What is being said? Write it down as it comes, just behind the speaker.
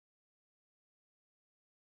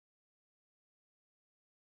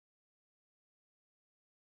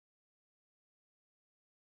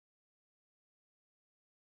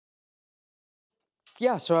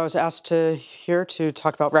Yeah, so I was asked here to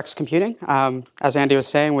talk about Rex computing. As Andy was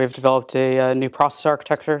saying, we've developed a new processor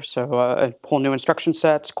architecture, so a whole new instruction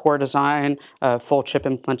sets, core design, full chip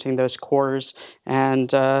implementing those cores,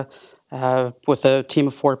 and with a team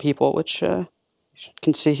of 4 people, which you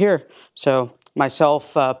can see here. So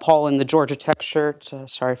myself, Paul in the Georgia Tech shirt,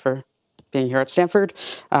 sorry for being here at Stanford.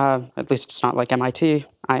 At least it's not like MIT.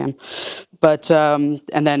 I am. But and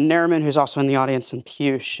then Nariman, who's also in the audience, and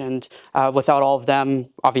Piyush. And without all of them,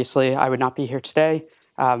 obviously, I would not be here today.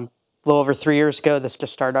 A little over 3 years ago, this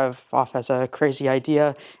just started off as a crazy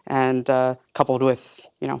idea, and coupled with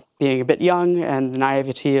being a bit young and the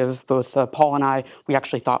naivety of both Paul and I, we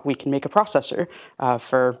actually thought we can make a processor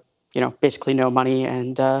for basically no money,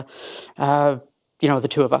 and the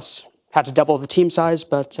two of us had to double the team size,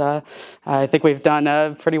 but I think we've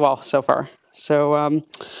done pretty well so far. So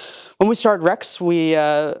when we started Rex, we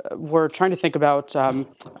were trying to think about,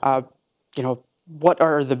 what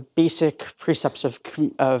are the basic precepts of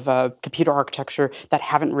computer architecture that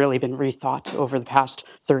haven't really been rethought over the past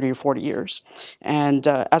 30 or 40 years. And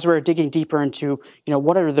as we were digging deeper into,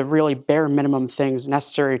 what are the really bare minimum things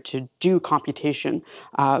necessary to do computation,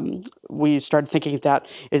 we started thinking that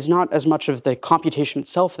it's not as much of the computation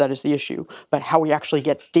itself that is the issue, but how we actually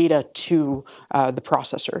get data to the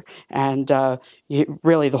processor and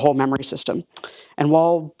really the whole memory system. And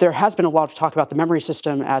while there has been a lot of talk about the memory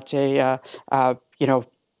system at a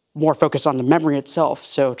more focus on the memory itself,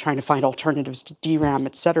 so trying to find alternatives to DRAM,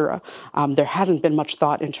 et cetera, there hasn't been much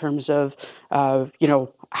thought in terms of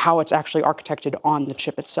how it's actually architected on the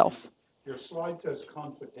chip itself. Your slide says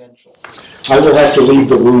confidential. I will have to leave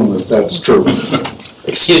the room if that's true.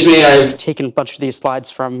 Excuse me, I've taken a bunch of these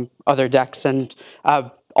slides from other decks, and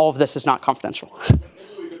all of this is not confidential. Maybe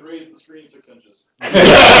we could raise the screen 6 inches.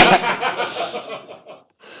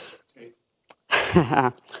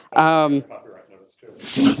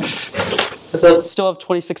 Does it still have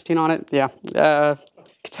 2016 on it? Yeah. You can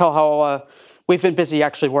tell how we've been busy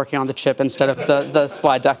actually working on the chip instead of the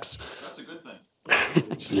slide decks. That's a good thing.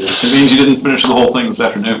 It means you didn't finish the whole thing this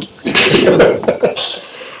afternoon.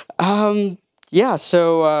 Yeah,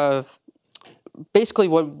 so basically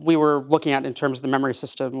what we were looking at in terms of the memory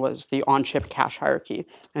system was the on-chip cache hierarchy.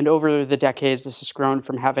 And over the decades, this has grown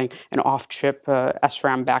from having an off-chip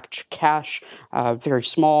SRAM-backed cache, very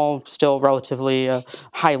small, still relatively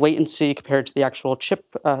high latency compared to the actual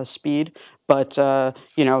chip speed, but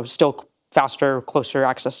still faster, closer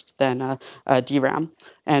access than DRAM.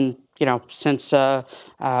 And since the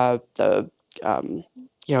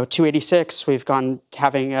 286, we've gone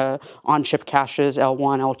having on-chip caches,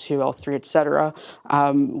 L1, L2, L3, et cetera,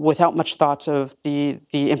 without much thought of the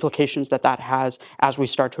implications that has as we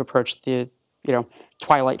start to approach the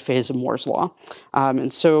twilight phase of Moore's law.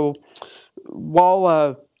 And so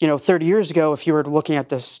while 30 years ago, if you were looking at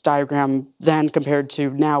this diagram then compared to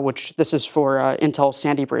now, which this is for Intel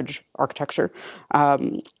Sandy Bridge architecture,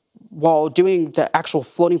 while doing the actual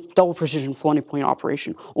double precision floating point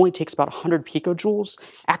operation only takes about 100 picojoules,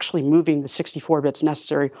 actually moving the 64 bits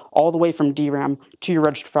necessary all the way from DRAM to your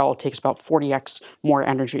register file takes about 40x more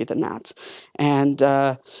energy than that. And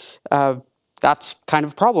that's kind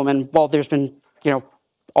of a problem. And while there's been,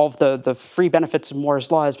 all of the free benefits of Moore's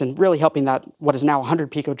law has been really helping that what is now 100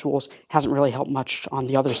 picojoules hasn't really helped much on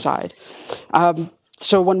the other side.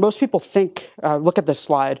 So when most people look at this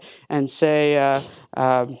slide and say,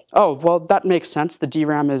 oh, well, that makes sense. The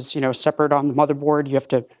DRAM is, separate on the motherboard. You have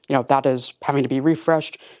to, that is having to be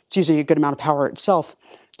refreshed. It's using a good amount of power itself.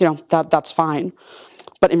 That's fine.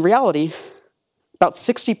 But in reality, about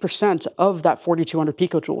 60% of that 4,200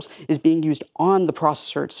 picojoules is being used on the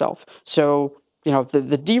processor itself. So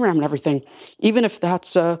the DRAM and everything, even if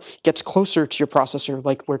that gets closer to your processor,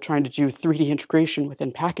 like we're trying to do 3D integration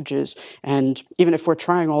within packages, and even if we're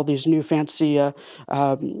trying all these new fancy,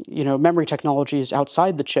 memory technologies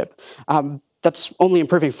outside the chip, that's only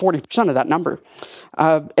improving 40% of that number.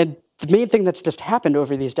 And the main thing that's just happened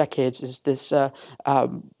over these decades is this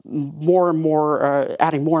more and more,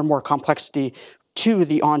 adding more and more complexity to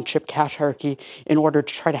the on-chip cache hierarchy in order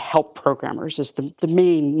to try to help programmers is the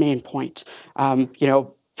main point.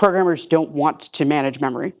 Programmers don't want to manage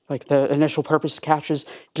memory. Like the initial purpose of caches,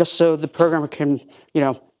 just so the programmer can,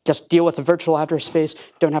 just deal with the virtual address space,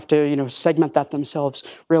 don't have to, segment that themselves,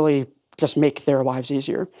 really just make their lives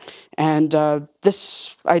easier. And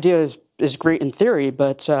this idea is great in theory,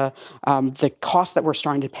 but the cost that we're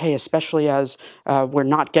starting to pay, especially as we're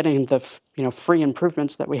not getting the free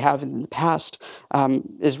improvements that we have in the past,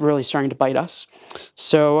 is really starting to bite us.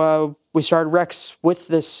 So we started Rex with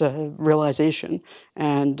this realization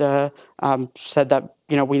and said that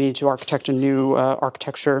we need to architect a new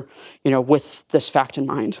architecture, with this fact in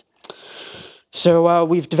mind. So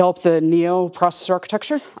we've developed the Neo processor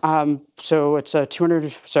architecture. So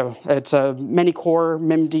it's a many core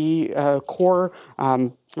MIMD core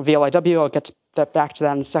VLIW. I'll get back to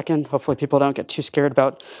that in a second. Hopefully people don't get too scared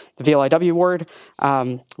about the VLIW word,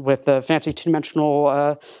 with a fancy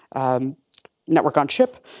two-dimensional network on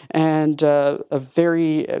chip, and the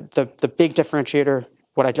big differentiator,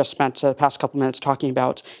 what I just spent the past couple minutes talking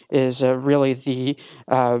about, is really the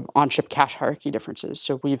on-chip cache hierarchy differences.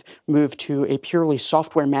 So we've moved to a purely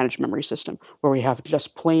software-managed memory system where we have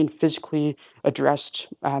just plain physically addressed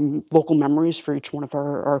local memories for each one of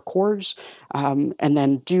our cores, and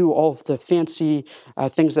then do all of the fancy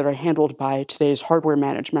things that are handled by today's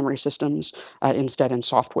hardware-managed memory systems instead in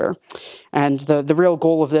software. And the real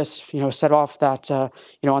goal of this, set off that,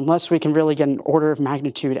 unless we can really get an order of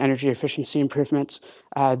magnitude energy efficiency improvements,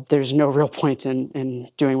 there's no real point in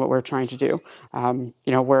doing what we're trying to do.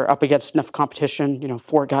 We're up against enough competition,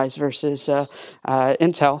 4 guys versus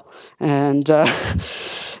Intel, and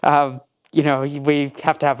we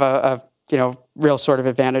have to have a real sort of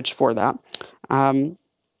advantage for that.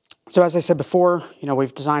 So as I said before,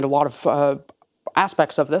 we've designed a lot of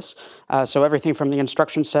aspects of this, so everything from the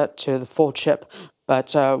instruction set to the full chip.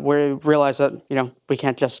 But we realize that we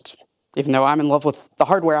can't just, even though I'm in love with the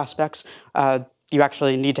hardware aspects, you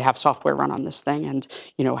actually need to have software run on this thing, and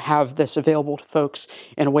have this available to folks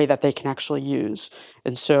in a way that they can actually use.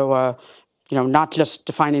 And so not just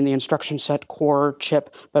defining the instruction set, core,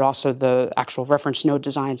 chip, but also the actual reference node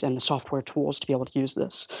designs and the software tools to be able to use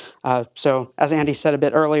this. So as Andy said a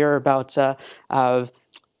bit earlier about the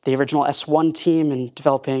original S1 team and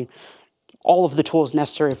developing all of the tools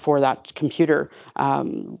necessary for that computer,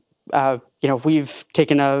 we've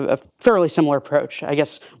taken a fairly similar approach. I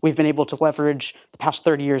guess we've been able to leverage the past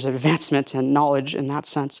 30 years of advancement and knowledge in that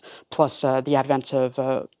sense, plus the advent of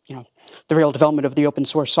the real development of the open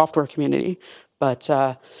source software community. But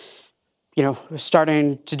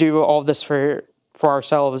starting to do all of this for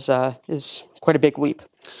ourselves is quite a big leap.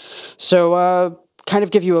 So kind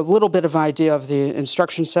of give you a little bit of an idea of the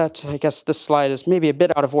instruction set. I guess this slide is maybe a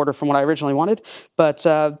bit out of order from what I originally wanted, but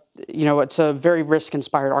it's a very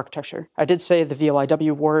RISC-inspired architecture. I did say the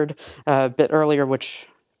VLIW word a bit earlier, which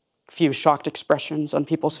few shocked expressions on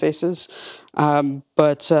people's faces.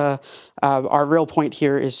 But our real point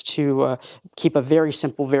here is to keep a very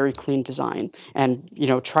simple, very clean design, and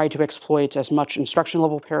try to exploit as much instruction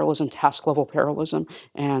level parallelism, task level parallelism,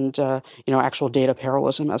 and actual data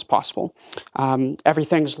parallelism as possible.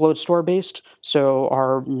 Everything's load store based, so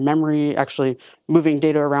our memory actually moving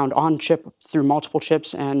data around on chip through multiple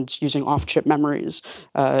chips and using off chip memories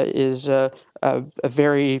is a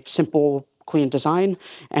very simple, clean design,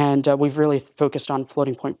 and we've really focused on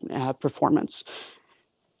floating point performance.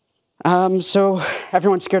 So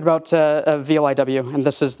everyone's scared about VLIW, and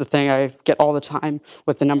this is the thing I get all the time,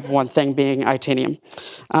 with the number one thing being Itanium.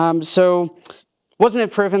 So wasn't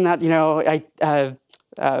it proven that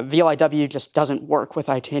VLIW just doesn't work with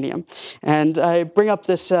Itanium? And I bring up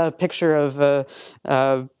this picture of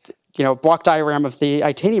block diagram of the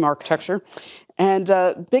Itanium architecture, and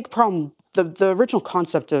big problem. The original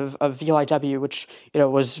concept of VLIW, which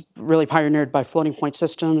was really pioneered by floating point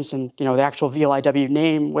systems, and the actual VLIW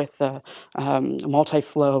name with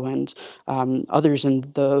Multiflow and others in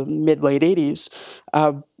the mid-late 80s,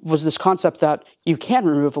 was this concept that you can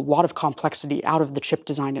remove a lot of complexity out of the chip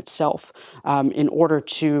design itself in order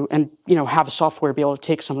to have a software be able to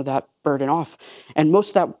take some of that burden off. And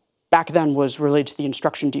most of that back then was related to the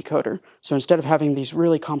instruction decoder. So instead of having these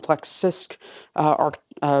really complex CISC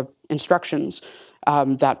instructions,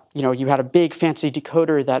 that you had a big fancy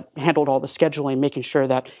decoder that handled all the scheduling, making sure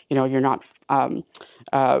that you're not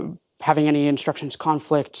having any instructions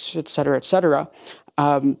conflict, et cetera, et cetera.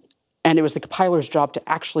 And it was the compiler's job to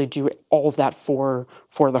actually do all of that for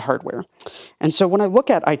the hardware. And so when I look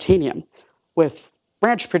at Itanium with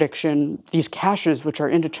branch prediction, these caches, which are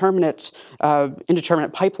indeterminate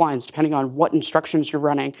pipelines, depending on what instructions you're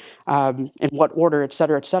running, in what order, et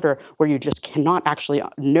cetera, where you just cannot actually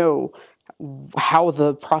know how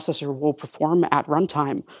the processor will perform at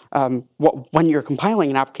runtime. When you're compiling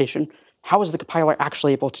an application, how is the compiler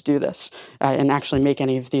actually able to do this and actually make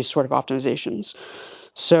any of these sort of optimizations?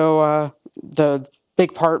 So the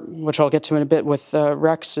big part, which I'll get to in a bit with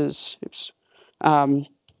Rex, is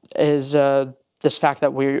this fact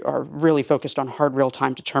that we are really focused on hard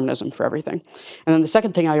real-time determinism for everything. And then the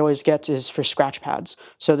second thing I always get is for scratch pads.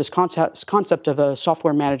 So this concept of a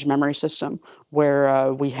software-managed memory system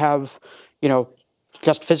where we have,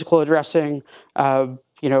 just physical addressing,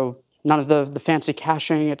 none of the fancy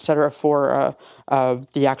caching, et cetera, for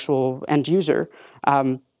the actual end user,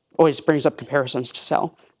 always brings up comparisons to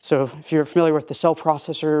Cell. So if you're familiar with the Cell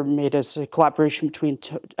processor, made as a collaboration between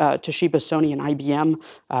Toshiba, Sony, and IBM,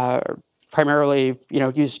 primarily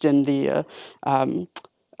used in the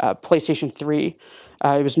PlayStation 3.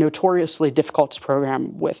 It was notoriously difficult to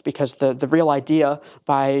program with because the real idea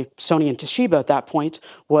by Sony and Toshiba at that point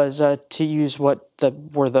was to use what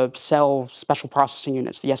were the Cell special processing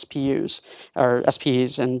units, the SPUs or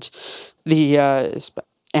SPs, and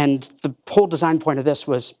the whole design point of this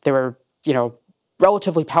was they were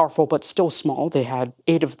relatively powerful but still small. They had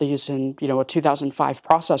 8 of these in a 2005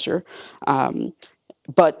 processor,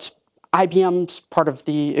 but IBM's part of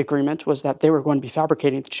the agreement was that they were going to be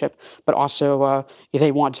fabricating the chip, but also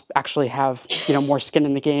they want to actually have more skin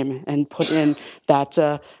in the game and put in that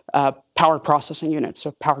power processing unit,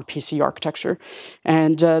 so power PC architecture.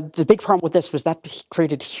 And the big problem with this was that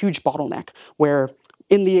created a huge bottleneck where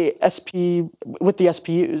in the with the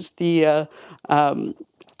SPUs, the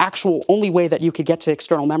actual only way that you could get to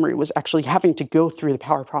external memory was actually having to go through the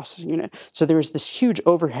power processing unit. So there was this huge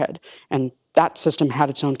overhead, and that system had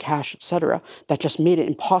its own cache, et cetera, that just made it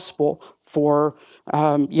impossible for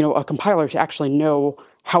a compiler to actually know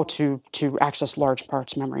how to access large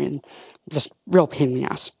parts of memory, and just real pain in the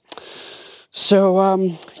ass. So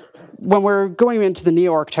when we're going into the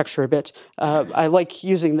Neo architecture a bit, I like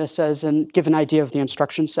using this as give an idea of the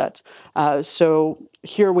instruction set. So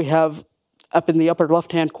here we have up in the upper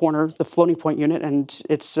left-hand corner the floating point unit and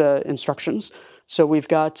its instructions. So we've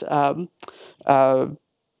got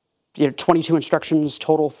 22 instructions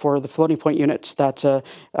total for the floating point unit that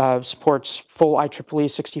supports full IEEE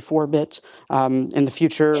 64-bit. In the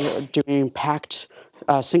future, doing packed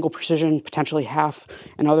single precision, potentially half,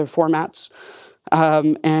 and other formats.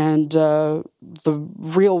 The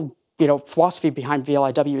real philosophy behind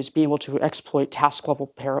VLIW is being able to exploit task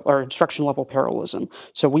level or instruction level parallelism.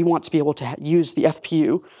 So we want to be able to use the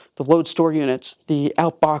FPU, the load store unit, the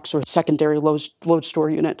outbox or secondary load store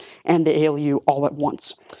unit, and the ALU all at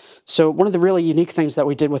once. So one of the really unique things that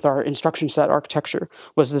we did with our instruction set architecture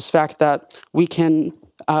was this fact that we can,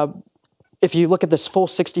 if you look at this full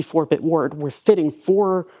 64-bit word, we're fitting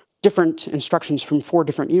 4 different instructions from 4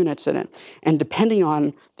 different units in it. And depending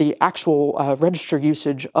on the actual register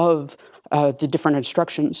usage of the different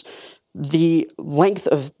instructions, the length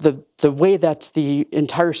of the way that the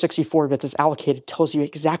entire 64 bits is allocated tells you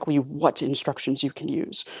exactly what instructions you can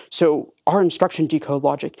use. So our instruction decode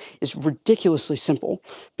logic is ridiculously simple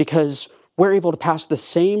because we're able to pass the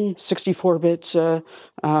same 64-bit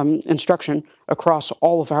instruction across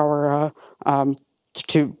all of our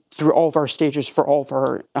through all of our stages for all of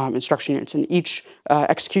our instruction units, and each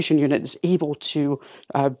execution unit is able to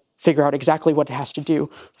figure out exactly what it has to do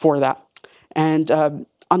for that. And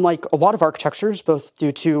unlike a lot of architectures, both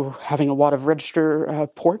due to having a lot of register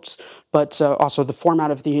ports, but also the format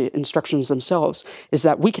of the instructions themselves, is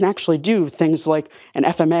that we can actually do things like an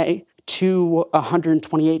FMA to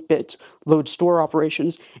 128-bit load store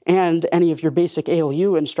operations and any of your basic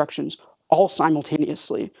ALU instructions all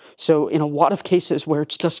simultaneously. So in a lot of cases where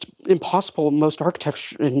it's just impossible, most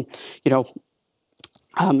architecture, and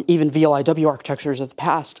even VLIW architectures of the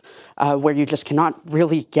past, where you just cannot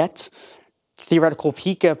really get theoretical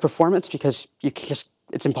peak performance because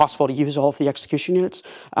it's impossible to use all of the execution units.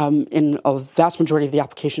 In a vast majority of the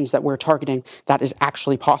applications that we're targeting, that is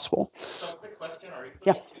actually possible. So a quick question,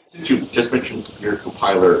 yeah. Since you just mentioned your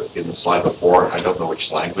compiler in the slide before, I don't know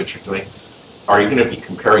which language you're doing. Are you going to be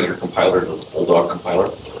comparing your compiler to the Bulldog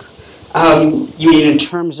compiler? You mean in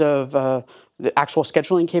terms of the actual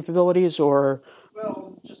scheduling capabilities, or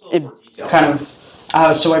well, just a little more detail. Kind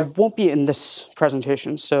of? So I won't be in this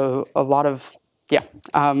presentation. So a lot of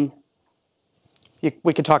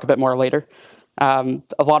we could talk a bit more later. A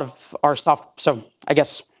lot of our so I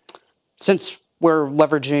guess since we're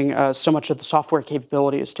leveraging so much of the software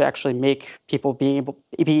capabilities to actually make people be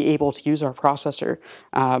able to use our processor.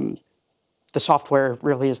 The software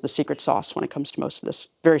really is the secret sauce when it comes to most of this.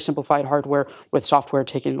 Very simplified hardware with software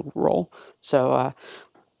taking the role. So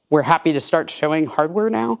we're happy to start showing hardware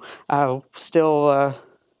now. Still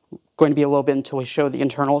going to be a little bit until we show the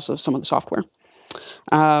internals of some of the software.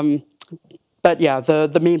 But yeah,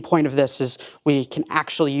 the main point of this is we can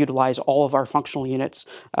actually utilize all of our functional units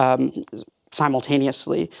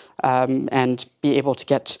simultaneously and be able to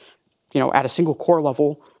get, at a single core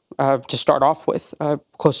level, to start off with,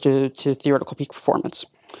 close to theoretical peak performance.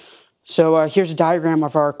 So here's a diagram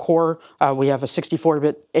of our core. We have a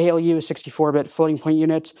 64-bit ALU, a 64-bit floating point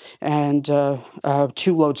unit, and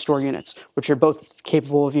 2 load store units, which are both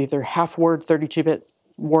capable of either half-word 32-bit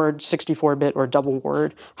word 64-bit or double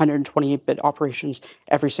word 128-bit operations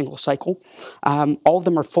every single cycle. All of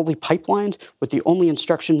them are fully pipelined, with the only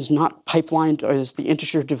instructions not pipelined is the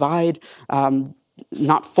integer divide.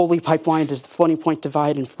 Not fully pipelined is the floating point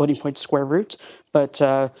divide and floating point square root, but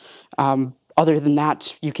other than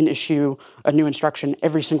that, you can issue a new instruction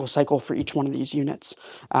every single cycle for each one of these units.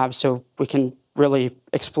 So we can really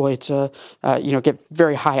exploit, get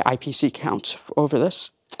very high IPC count over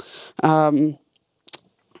this.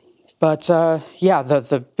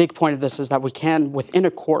 The big point of this is that we can, within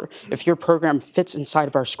a core, if your program fits inside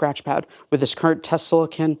of our scratchpad with this current test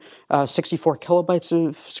silicon, 64 kilobytes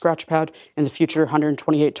of scratchpad, in the future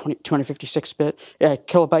 128, 256-bit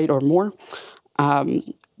kilobyte or more,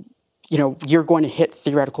 you're going to hit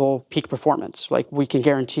theoretical peak performance. Like, we can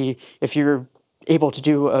guarantee if you're able to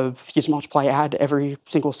do a fuse multiply add every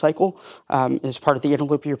single cycle as part of the inner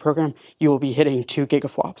loop of your program, you will be hitting 2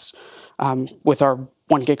 gigaflops with our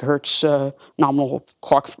 1 gigahertz nominal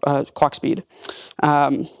clock speed.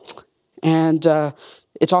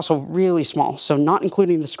 It's also really small, so not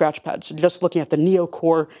including the scratch pad. So just looking at the Neo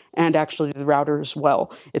core and actually the router as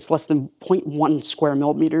well, it's less than 0.1 square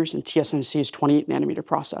millimeters in TSMC's 28 nanometer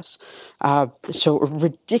process. So a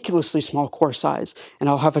ridiculously small core size, and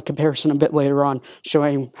I'll have a comparison a bit later on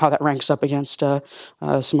showing how that ranks up against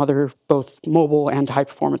some other both mobile and high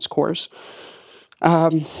performance cores.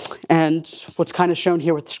 And what's kind of shown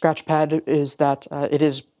here with the scratchpad is that it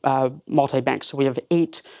is multi-bank. So we have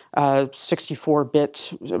 8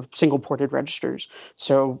 64-bit single-ported registers.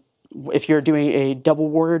 So if you're doing a double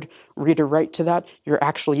word read or write to that, you're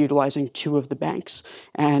actually utilizing 2 of the banks.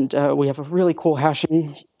 And we have a really cool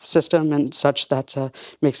hashing system and such that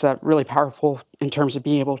makes that really powerful in terms of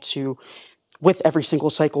being able to, with every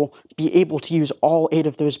single cycle, be able to use all 8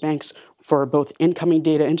 of those banks for both incoming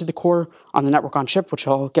data into the core on the network on chip, which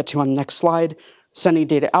I'll get to on the next slide, sending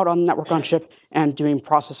data out on the network on chip, and doing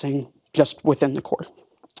processing just within the core.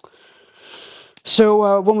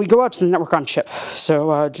 So when we go out to the network on chip,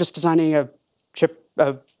 so just designing a chip,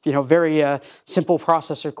 very simple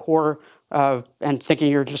processor core, and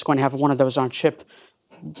thinking you're just going to have one of those on chip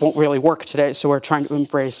won't really work today, so we're trying to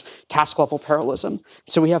embrace task-level parallelism.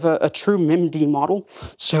 So we have a true MIMD model,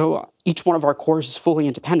 so each one of our cores is fully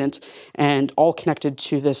independent and all connected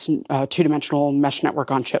to this two-dimensional mesh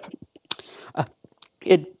network on chip.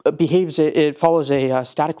 It follows a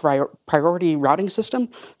static priority routing system,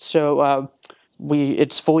 so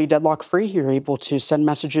it's fully deadlock free. You're able to send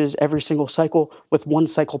messages every single cycle with 1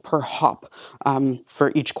 cycle per hop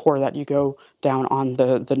for each core that you go down on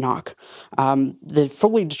the NOC. The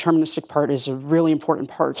fully deterministic part is a really important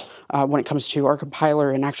part when it comes to our compiler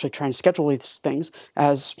and actually trying to schedule these things.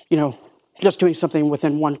 As just doing something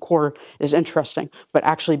within 1 core is interesting, but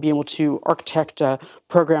actually being able to architect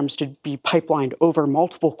programs to be pipelined over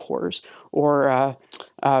multiple cores, or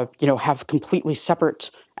have completely separate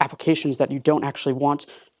applications that you don't actually want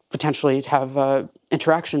potentially have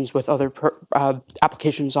interactions with other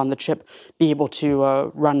applications on the chip, be able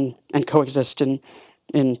to run and coexist in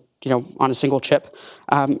on a single chip,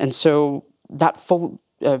 and so that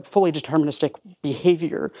fully deterministic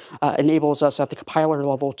behavior enables us at the compiler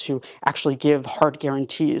level to actually give hard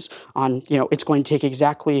guarantees on, it's going to take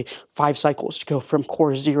exactly 5 cycles to go from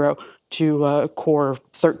core 0 to core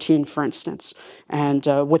 13, for instance. And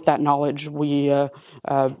with that knowledge, we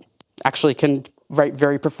actually can write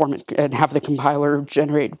very performant and have the compiler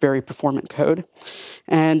generate very performant code.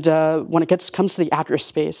 And when it comes to the address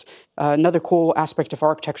space, another cool aspect of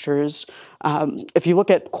architecture is if you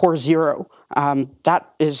look at core 0,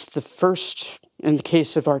 that is the first, in the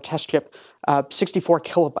case of our test chip, 64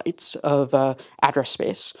 kilobytes of address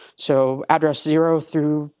space. So address 0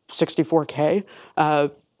 through 64K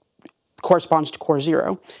corresponds to core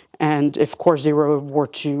 0. And if core 0 were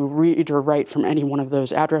to read or write from any one of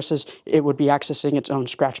those addresses, it would be accessing its own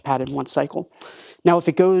scratchpad in 1 cycle. Now, if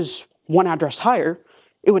it goes 1 address higher,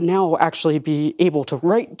 it would now actually be able to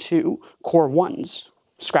write to core 1's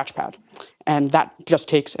scratchpad. And that just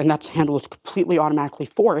takes, and that's handled completely automatically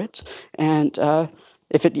for it. And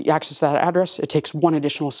if it accesses that address, it takes 1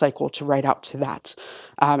 additional cycle to write out to that.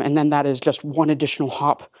 And then that is just 1 additional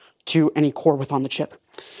hop to any core within the chip.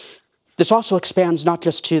 This also expands not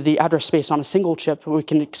just to the address space on a single chip, but we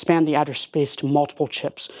can expand the address space to multiple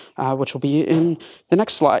chips, which will be in the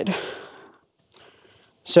next slide.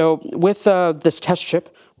 So with this test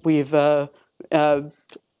chip, we've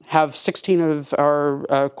have 16 of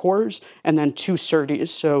our cores and then 2 SerDes.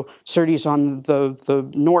 So SerDes on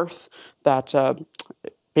the north that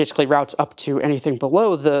basically routes up to anything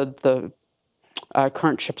below the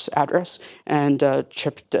current chip's address, and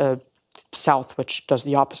chip south, which does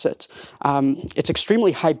the opposite. It's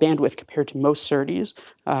extremely high bandwidth compared to most SerDes,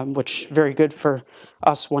 which is very good for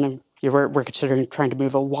us when we're considering trying to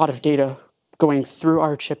move a lot of data going through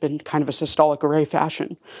our chip in kind of a systolic array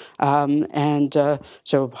fashion.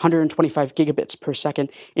 So 125 gigabits per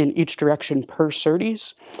second in each direction per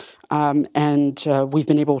SerDes. We've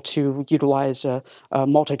been able to utilize a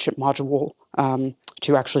multi-chip module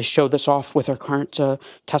to actually show this off with our current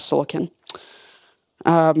test silicon.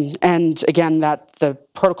 And again, that the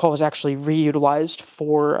protocol is actually reutilized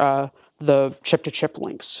for the chip-to-chip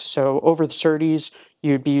links. So over the SerDes,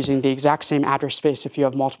 you'd be using the exact same address space if you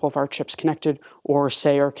have multiple of our chips connected, or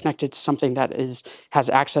say are connected to something that has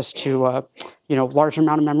access to larger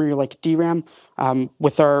amount of memory like DRAM.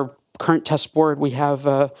 With our current test board, we have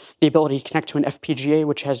the ability to connect to an FPGA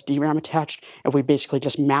which has DRAM attached, and we basically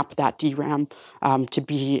just map that DRAM to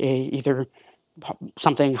be either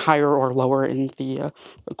something higher or lower in the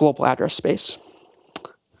global address space.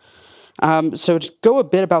 So to go a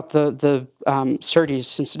bit about the SerDes,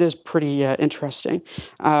 since it is pretty interesting.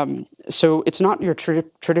 So it's not your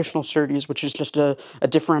traditional SerDes, which is just a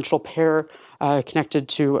differential pair connected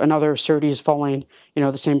to another SerDes following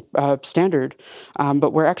the same standard.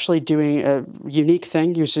 But we're actually doing a unique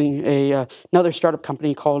thing using another startup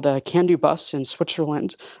company called Candu Bus in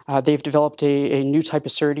Switzerland. They've developed a new type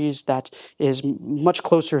of SerDes that is much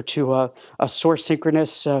closer to a source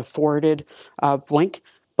synchronous forwarded link.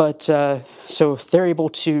 But so they're able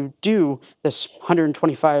to do this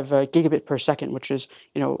 125 gigabit per second, which is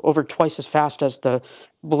over twice as fast as the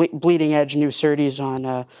bleeding edge new SerDes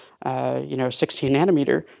on 16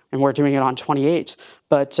 nanometer, and we're doing it on 28.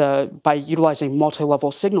 But by utilizing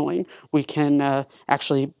multi-level signaling, we can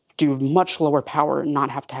actually do much lower power and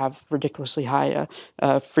not have to have ridiculously high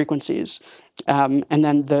frequencies. And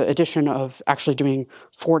then the addition of actually doing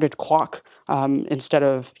forwarded clock instead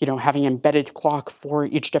of having embedded clock for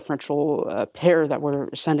each differential pair that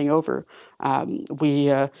we're sending over,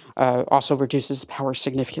 we also reduces the power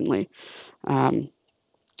significantly.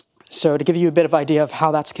 So to give you a bit of idea of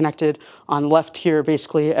how that's connected, on the left here,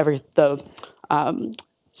 basically the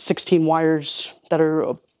 16 wires that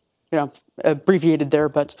are abbreviated there,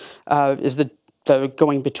 but is the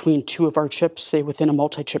going between two of our chips, say within a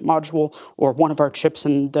multi-chip module, or one of our chips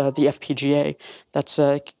and the FPGA that's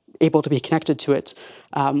able to be connected to it.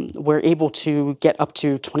 We're able to get up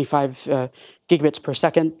to 25 gigabits per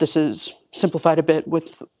second. This is simplified a bit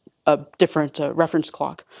with a different reference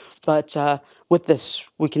clock, but with this,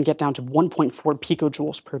 we can get down to 1.4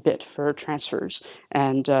 picojoules per bit for transfers.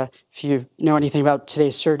 And if you know anything about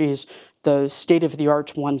today's SerDes, the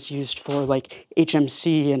state-of-the-art ones used for like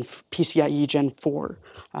HMC and PCIe Gen 4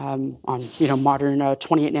 on modern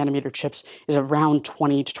 28 nanometer chips is around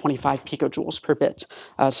 20 to 25 picojoules per bit.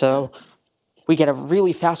 So we get a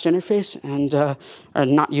really fast interface and are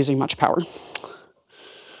not using much power.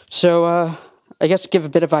 So I guess give a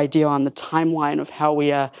bit of idea on the timeline of how we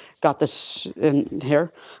got this in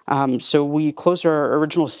here. So we closed our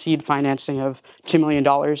original seed financing of $2 million,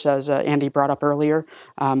 as Andy brought up earlier,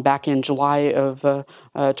 back in July of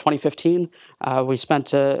 2015. We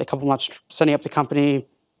spent a couple months setting up the company,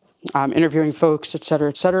 interviewing folks, et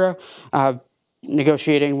cetera,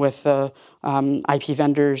 negotiating with IP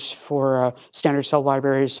vendors for standard cell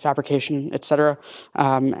libraries, fabrication, et cetera,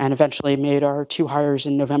 and eventually made our 2 hires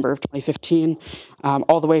in November of 2015,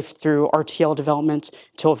 all the way through RTL development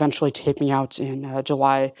until eventually taping out in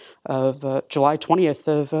July 20th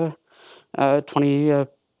of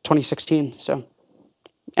 2016. So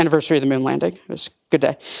anniversary of the moon landing. It was a good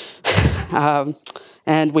day.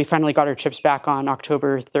 And we finally got our chips back on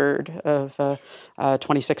October 3rd of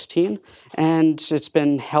 2016. And it's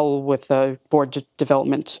been hell with board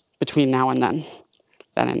development between now and then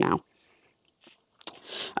and now.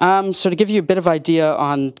 So to give you a bit of idea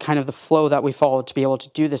on kind of the flow that we followed to be able to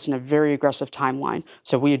do this in a very aggressive timeline.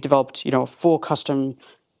 So we developed, a full custom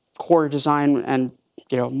core design and,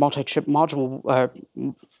 multi-chip module,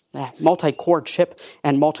 multi-core chip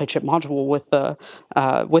and multi-chip module with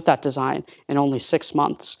that design in only 6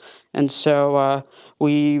 months. And so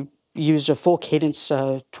we used a full Cadence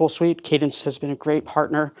tool suite. Cadence has been a great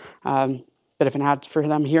partner. Bit of an ad for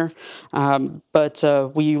them here. But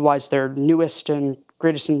we utilized their newest and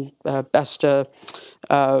greatest and best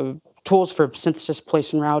tools for synthesis,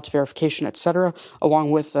 place and route, verification, et cetera, along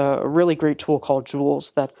with a really great tool called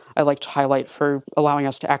Joules that I like to highlight for allowing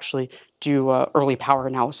us to actually do early power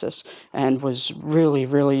analysis, and was really,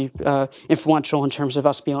 really influential in terms of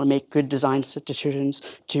us being able to make good design decisions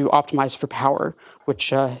to optimize for power,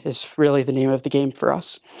 which is really the name of the game for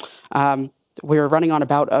us. we're running on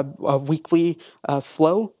about a weekly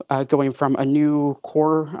flow, going from a new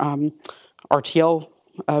core RTL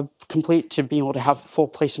complete to being able to have full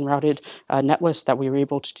place and routed net list that we were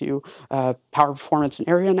able to do power performance and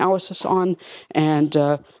area analysis on, and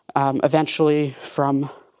eventually from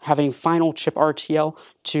having final chip RTL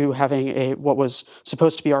to having what was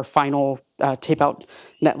supposed to be our final tape out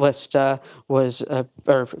net list final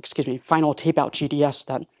tape out GDS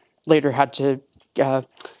that later had to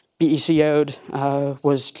be ECO'd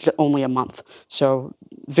was only a month. So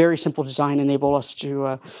very simple design enabled us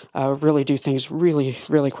to really do things really,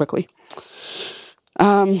 really quickly.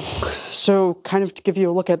 So kind of to give you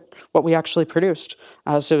a look at what we actually produced.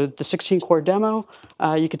 So the 16-core demo,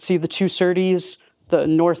 you could see the two SerDes, the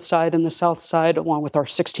north side and the south side, along with our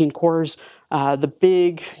 16 cores. The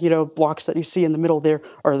big, blocks that you see in the middle there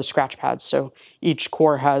are the scratch pads. So each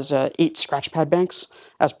core has 8 scratch pad banks.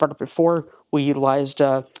 As part of before, we utilized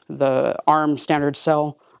the ARM standard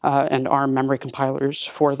cell and ARM memory compilers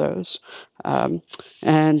for those.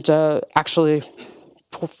 Actually,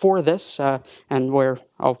 for this, and where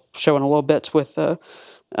I'll show in a little bit with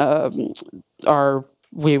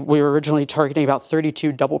we were originally targeting about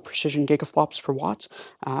 32 double precision gigaflops per watt,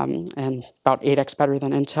 and about 8x better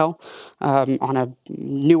than Intel on a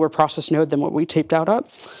newer process node than what we taped out at.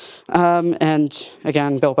 And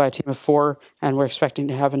again, built by a team of 4, and we're expecting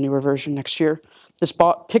to have a newer version next year. This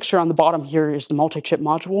picture on the bottom here is the multi-chip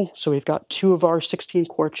module. So we've got 2 of our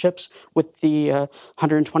 16-core chips with the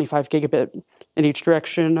 125 gigabit in each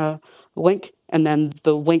direction link. And then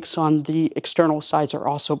the links on the external sides are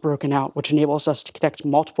also broken out, which enables us to connect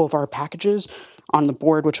multiple of our packages on the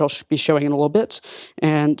board, which I'll be showing in a little bit.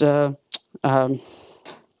 And yeah.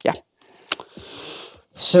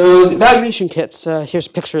 So the evaluation kits, here's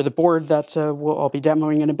a picture of the board that I'll be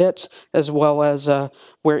demoing in a bit, as well as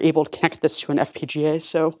we're able to connect this to an FPGA.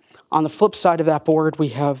 So on the flip side of that board, we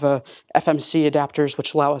have FMC adapters,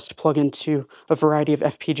 which allow us to plug into a variety of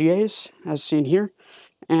FPGAs, as seen here,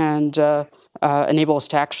 and enable us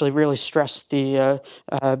to actually really stress the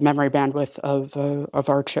memory bandwidth of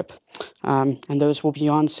our chip. And those will be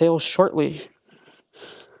on sale shortly.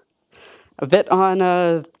 A bit on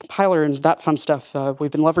compiler and that fun stuff. We've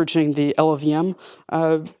been leveraging the LLVM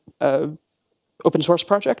open source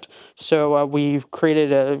project. So we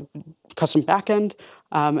created a custom backend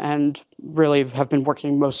and really have been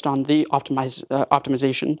working most on the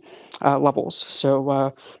optimization levels.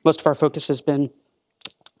 So most of our focus has been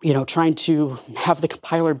trying to have the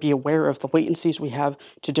compiler be aware of the latencies we have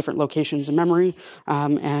to different locations in memory,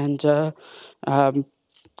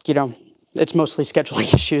 it's mostly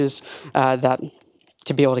scheduling issues that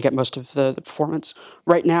to be able to get most of the performance.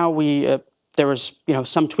 Right now, there was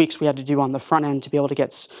some tweaks we had to do on the front end to be able to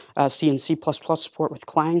get C and C++ support with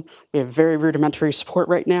Clang. We have very rudimentary support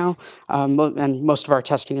right now, and most of our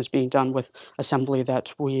testing is being done with assembly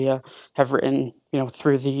that we have written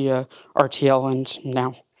through the RTL and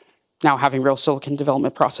now having real silicon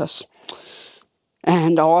development process.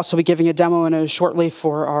 And I'll also be giving a demo shortly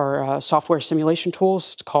for our software simulation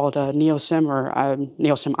tools. It's called NeoSim or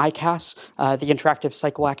NeoSim ICAS, the Interactive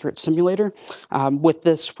Cycle Accurate Simulator. With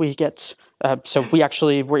this, we get so we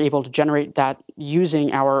actually were able to generate that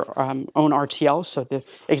using our own RTL. So the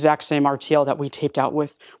exact same RTL that we taped out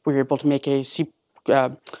with, we were able to make a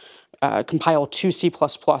compile to C++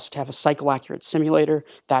 to have a cycle accurate simulator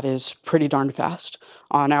that is pretty darn fast.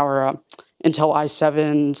 On our Intel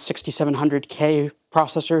i7 6700K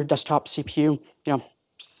processor, desktop CPU,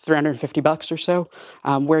 $350 or so,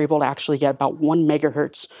 we're able to actually get about 1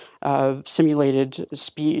 megahertz simulated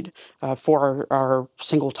speed for our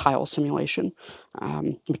single tile simulation,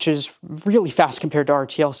 which is really fast compared to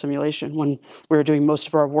RTL simulation. When we were doing most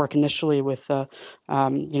of our work initially with a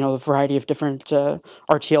variety of different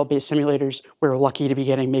RTL-based simulators, we were lucky to be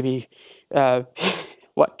getting maybe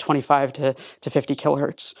 25 to 50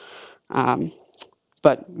 kilohertz.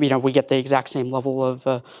 But we get the exact same level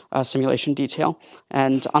of simulation detail.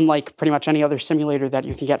 And unlike pretty much any other simulator that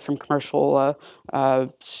you can get from commercial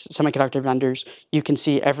semiconductor vendors, you can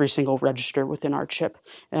see every single register within our chip.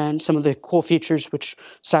 And some of the cool features, which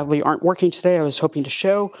sadly aren't working today, I was hoping to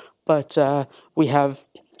show, but we have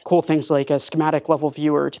cool things like a schematic level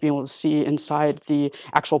viewer to be able to see inside the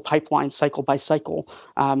actual pipeline cycle by cycle,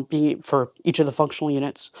 being for each of the functional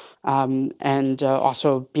units, and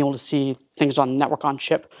also being able to see things on network on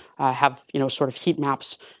chip, have sort of heat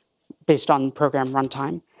maps based on program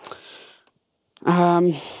runtime.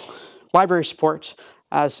 Library support.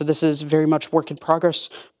 So this is very much work in progress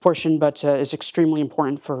portion, but is extremely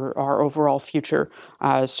important for our overall future.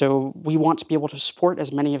 So we want to be able to support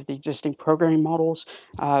as many of the existing programming models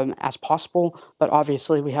as possible, but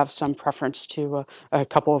obviously we have some preference to a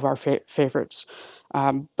couple of our favorites.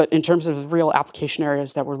 But in terms of real application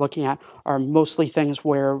areas that we're looking at are mostly things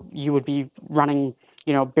where you would be running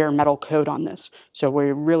bare metal code on this. So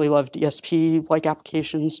we really love DSP-like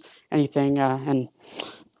applications, anything, and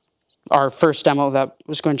our first demo that I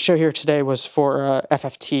was going to show here today was for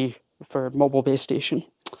FFT, for mobile base station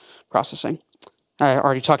processing. I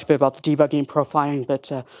already talked a bit about the debugging profiling,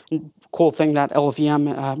 but cool thing that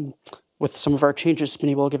LLVM, with some of our changes, has been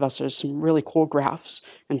able to give us is some really cool graphs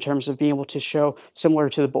in terms of being able to show, similar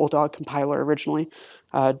to the Bulldog compiler originally.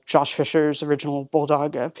 Josh Fisher's original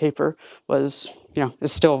Bulldog paper was,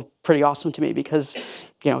 is still pretty awesome to me because,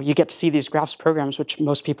 you get to see these graphs programs, which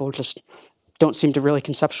most people just don't seem to really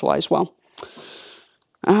conceptualize well.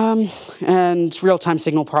 And real-time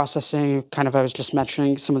signal processing, I was just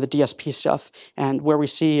mentioning some of the DSP stuff, and where we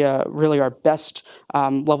see really our best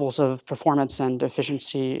levels of performance and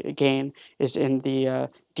efficiency gain is in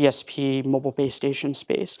the DSP mobile base station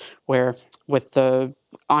space, where with the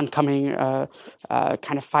oncoming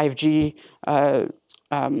 5G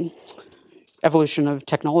evolution of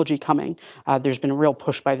technology coming, there's been a real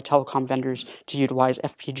push by the telecom vendors to utilize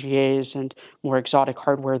FPGAs and more exotic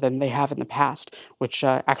hardware than they have in the past, which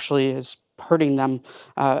actually is hurting them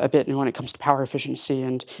a bit when it comes to power efficiency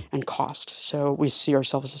and cost. So we see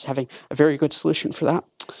ourselves as having a very good solution for that.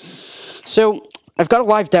 So I've got a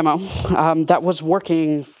live demo that was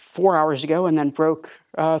working 4 hours ago and then broke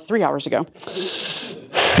 3 hours ago.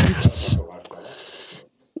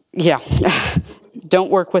 Yeah.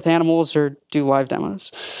 Don't work with animals or do live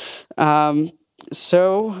demos.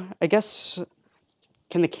 So I guess,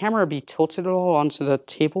 can the camera be tilted at all onto the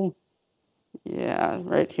table? Yeah,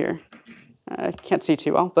 right here. I can't see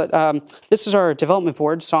too well, but this is our development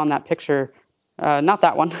board. So on that picture, not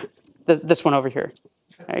that one, this one over here,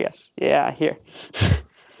 I guess. Yeah, here.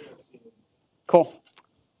 Cool.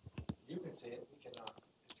 You can see it,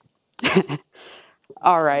 we cannot.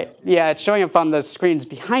 All right. Yeah, it's showing up on the screens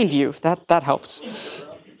behind you. That helps.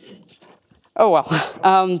 Oh, well.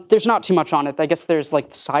 There's not too much on it. I guess there's like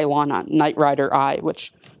the Cylon Knight Rider eye,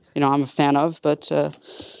 which, I'm a fan of. But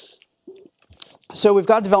so we've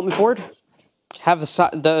got a development board, have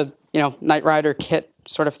the Knight Rider kit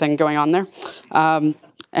sort of thing going on there.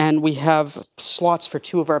 And we have slots for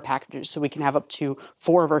 2 of our packages, so we can have up to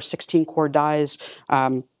 4 of our 16-core dies,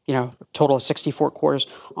 total of 64 cores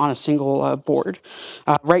on a single board.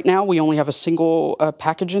 Right now, we only have a single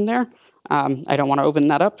package in there. I don't want to open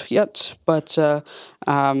that up yet, but I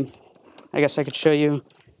guess I could show you.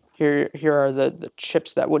 Here are the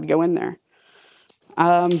chips that would go in there.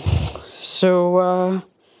 Yeah,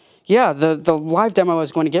 the live demo I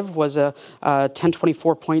was going to give was a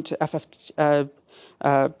 1024-point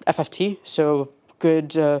FFT, so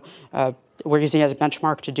good. We're using it as a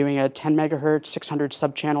benchmark to doing a 10 megahertz, 600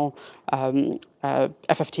 subchannel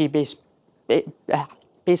FFT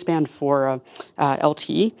baseband for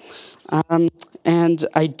LTE. And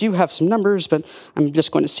I do have some numbers, but I'm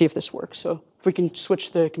just going to see if this works. So if we can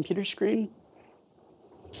switch the computer screen.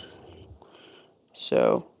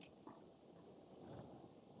 So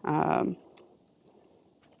don't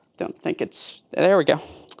think it's, there we go.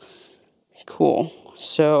 Cool.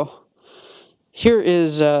 So here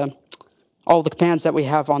is all the commands that we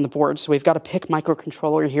have on the board. So we've got a PIC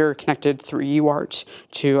microcontroller here connected through UART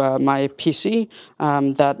to my PC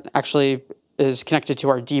that actually is connected to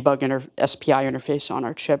our debug SPI interface on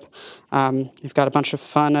our chip. We've got a bunch of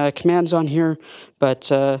fun commands on here, but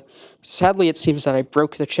sadly it seems that I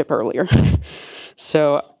broke the chip earlier.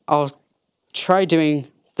 So I'll try doing,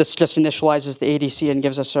 this just initializes the ADC and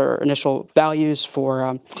gives us our initial values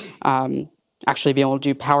for actually being able to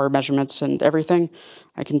do power measurements and everything.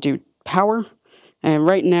 I can do power, and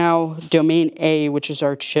right now domain A, which is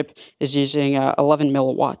our chip, is using 11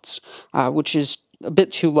 milliwatts, which is a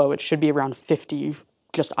bit too low. It should be around 50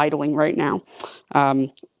 just idling right now.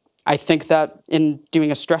 I think that in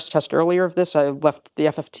doing a stress test earlier of this, I left the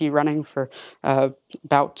FFT running for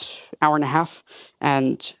about an hour and a half,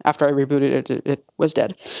 and after I rebooted it, it was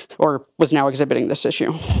dead, or was now exhibiting this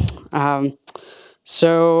issue.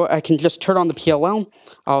 So I can just turn on the PLL.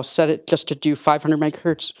 I'll set it just to do 500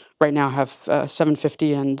 megahertz. Right now I have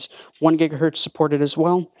 750 and 1 gigahertz supported as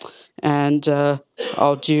well. And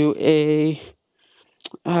I'll do a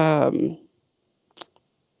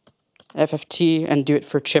FFT and do it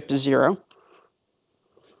for chip 0.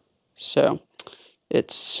 So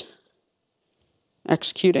it's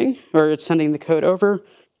executing, or it's sending the code over.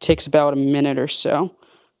 Takes about a minute or so.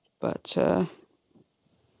 But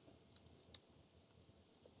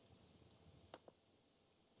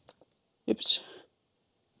oops.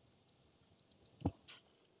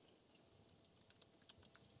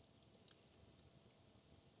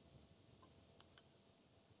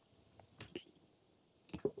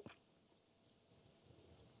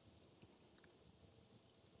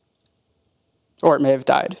 Or it may have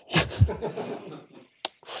died.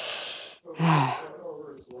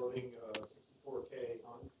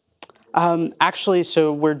 Actually,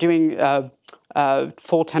 so we're doing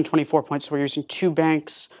full 1024 points. So we're using 2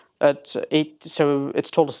 banks at 8, so it's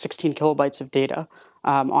total 16 kilobytes of data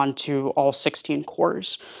onto all 16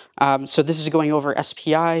 cores. So this is going over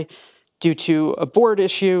SPI. Due to a board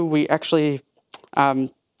issue, we actually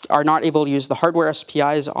are not able to use the hardware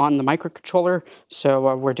SPIs on the microcontroller,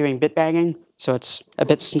 so we're doing bit bagging, so it's a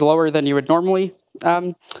bit slower than you would normally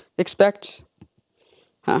expect.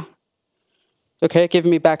 Huh. Okay, it gave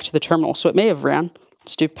me back to the terminal, so it may have ran.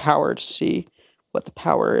 Let's do power to see what the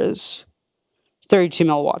power is. 32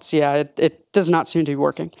 milliwatts, yeah, it does not seem to be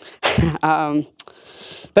working. But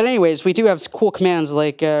anyways, we do have cool commands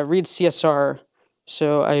like read CSR,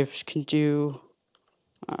 so I can do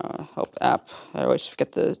help app. I always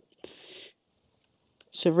forget the.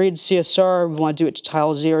 So read CSR, we want to do it to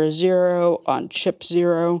tile 00 on chip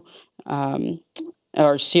 0. Or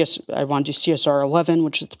I want to do CSR 11,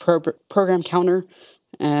 which is the program counter.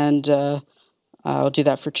 And I'll do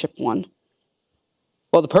that for chip 1.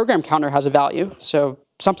 Well, the program counter has a value, so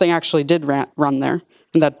something actually did run there.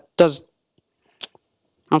 And that does. I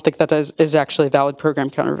don't think that is actually a valid program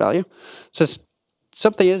counter value. So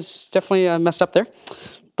something is definitely messed up there.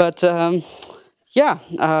 But yeah,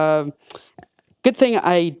 good thing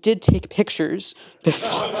I did take pictures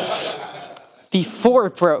before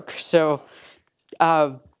it broke. So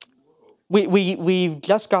we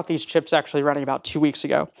just got these chips actually running about 2 weeks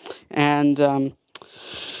ago, and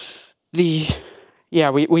we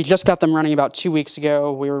just got them running about 2 weeks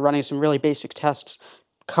ago. We were running some really basic tests.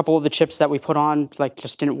 A couple of the chips that we put on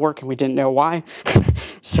just didn't work, and we didn't know why.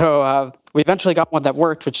 So we eventually got one that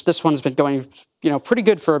worked, which this one's been going pretty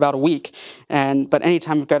good for about a week. But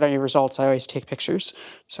anytime we've got any results, I always take pictures.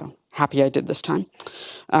 So happy I did this time.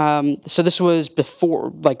 So this was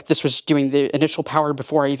before, this was doing the initial power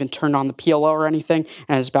before I even turned on the PLO or anything,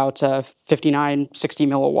 and it's about 59, 60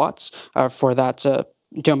 milliwatts for that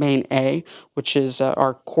domain A, which is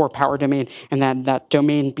our core power domain, and then that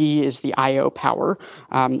domain B is the I/O power.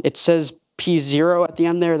 It says P0 at the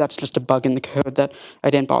end there. That's just a bug in the code that I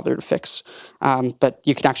didn't bother to fix. But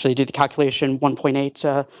you can actually do the calculation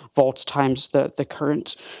 1.8 volts times the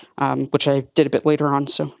current, which I did a bit later on,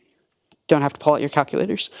 so don't have to pull out your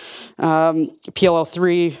calculators.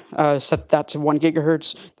 PLL3, set that to 1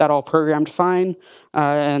 gigahertz. That all programmed fine,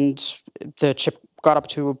 and the chip got up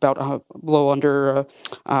to about a little under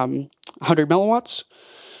 100 milliwatts.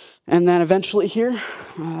 And then eventually here,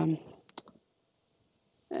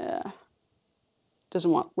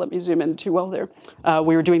 doesn't let me zoom in too well there.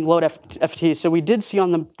 We were doing load FT, so we did see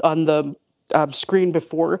on the screen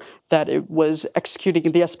before that it was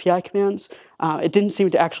executing the SPI commands. It didn't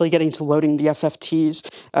seem to actually getting to loading the FFTs.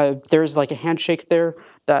 There's a handshake there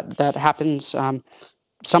that happens.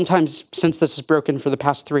 Sometimes, since this is broken for the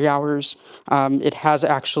past 3 hours, it has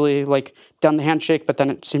actually done the handshake, but then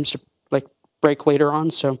it seems to break later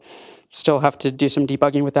on. So still have to do some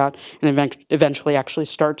debugging with that, and eventually actually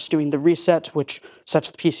starts doing the reset, which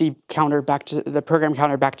sets the PC counter back to the program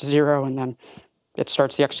counter back to 0, and then it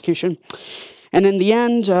starts the execution. And in the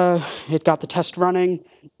end, it got the test running,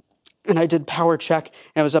 and I did power check,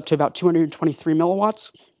 and it was up to about 223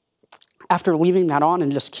 milliwatts. After leaving that on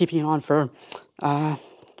and just keeping it on for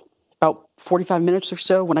about 45 minutes or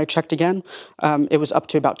so, when I checked again, it was up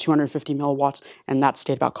to about 250 milliwatts, and that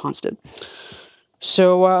stayed about constant.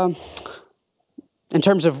 So in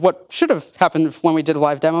terms of what should have happened when we did a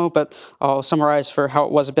live demo, but I'll summarize for how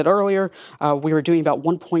it was a bit earlier, we were doing about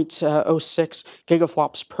 1.06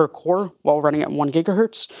 gigaflops per core while running at 1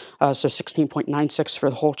 gigahertz, so 16.96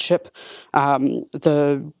 for the whole chip.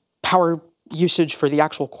 The power usage for the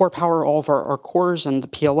actual core power, all of our cores and the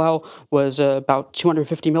PLL, was about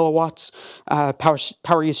 250 milliwatts.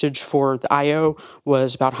 Power usage for the I/O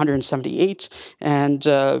was about 178, and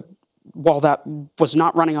while that was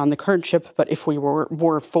not running on the current chip, but if we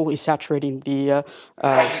were fully saturating the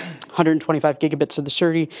 125 gigabits of the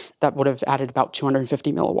SerDes, that would have added about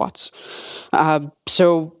 250 milliwatts.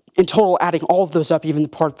 So in total, adding all of those up, even the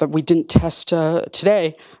part that we didn't test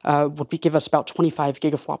today, give us about 25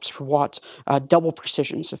 gigaflops per watt, double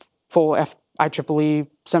precision, so full IEEE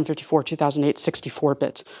 754 2008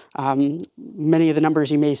 64-bit. Many of the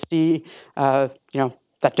numbers you may see,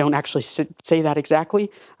 that don't actually say that exactly,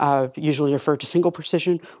 usually refer to single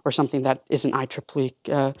precision or something that isn't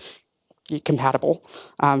IEEE compatible.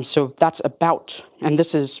 So that's about, and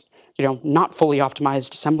this is not fully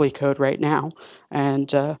optimized assembly code right now,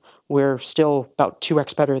 and we're still about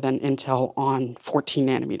 2x better than Intel on 14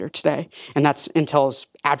 nanometer today, and that's Intel's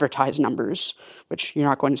advertised numbers, which you're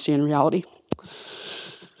not going to see in reality.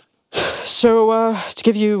 So to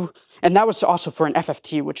give you, and that was also for an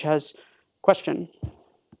FFT, which has question.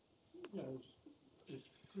 Yeah, it's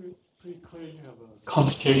pretty clear you have a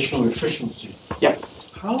computational efficiency. Yeah.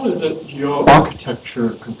 How is it your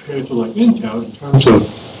architecture compared to like Intel in terms of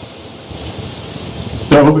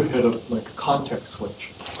the overhead of like a context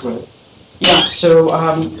switch, right? Yeah, so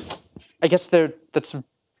I guess that's a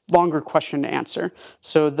longer question to answer.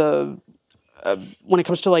 So when it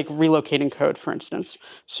comes to like relocating code, for instance,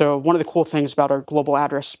 so one of the cool things about our global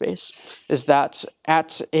address space is that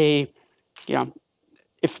at a,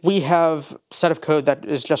 if we have a set of code that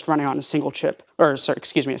is just running on a single chip, or sorry,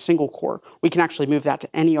 excuse me, a single core, we can actually move that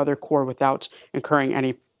to any other core without incurring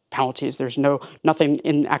any penalties. There's nothing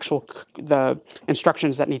in the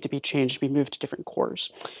instructions that need to be changed to be moved to different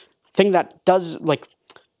cores. Thing that does, like,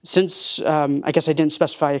 since I guess I didn't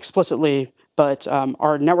specify explicitly, but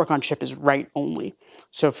our network on chip is write only.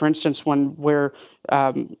 So for instance, when we're,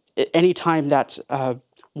 any time that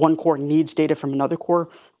one core needs data from another core,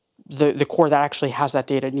 the core that actually has that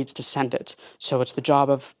data needs to send it. So it's the job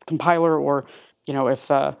of compiler, or if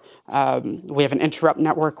we have an interrupt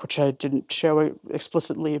network, which I didn't show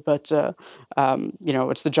explicitly, but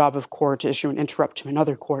it's the job of core to issue an interrupt to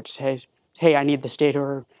another core to say, hey, I need this data,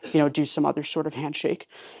 or do some other sort of handshake.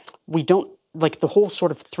 We don't, like, the whole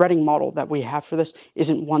sort of threading model that we have for this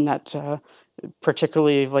isn't one that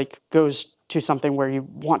particularly goes to something where you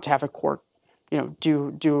want to have a core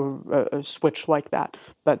do a switch like that.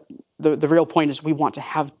 But the real point is we want to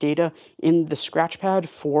have data in the scratchpad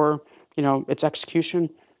for its execution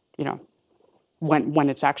when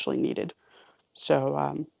it's actually needed.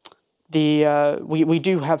 So we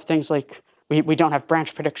do have things like, we don't have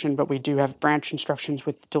branch prediction, but we do have branch instructions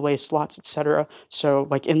with delay slots, etc. So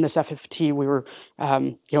like in this FFT, we were,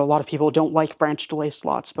 a lot of people don't like branch delay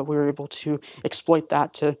slots, but we were able to exploit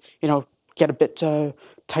that to, get a bit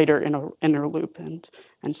tighter inner loop and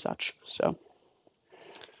such. So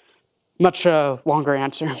much longer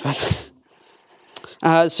answer, but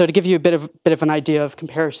so to give you a bit of an idea of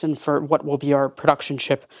comparison for what will be our production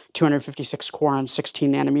chip, 256 core on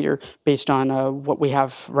 16 nanometer, based on what we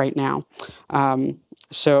have right now.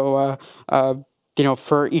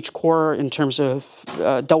 For each core, in terms of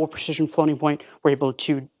double precision floating point, we're able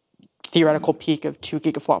to theoretical peak of 2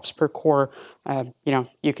 gigaflops per core.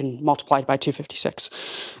 You can multiply it by 256.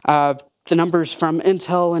 The numbers from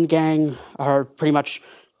Intel and Gang are pretty much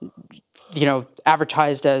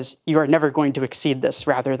advertised as you are never going to exceed this,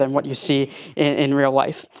 rather than what you see in real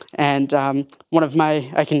life. And I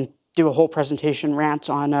can do a whole presentation rant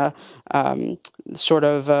on sort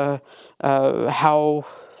of how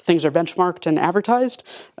things are benchmarked and advertised.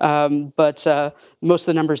 But most of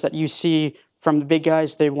the numbers that you see from the big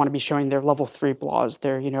guys, they want to be showing their level 3 BLAs,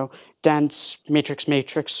 their dense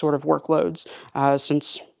matrix sort of workloads,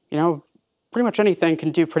 since pretty much anything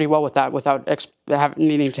can do pretty well with that without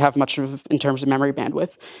needing to have much in terms of memory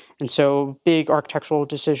bandwidth. And so big architectural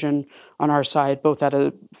decision on our side, both at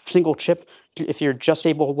a single chip, if you're just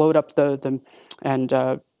able to load up and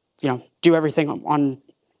do everything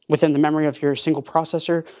within the memory of your single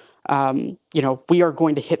processor, we are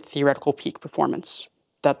going to hit theoretical peak performance.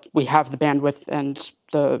 That we have the bandwidth and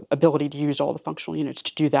the ability to use all the functional units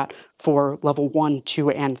to do that for level 1,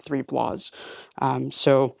 2, and 3 BLAs.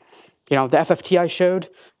 The FFT I showed,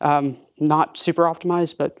 not super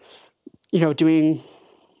optimized, but doing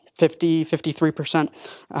 53%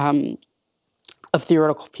 of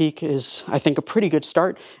theoretical peak is, I think, a pretty good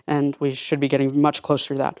start, and we should be getting much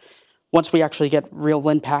closer to that. Once we actually get real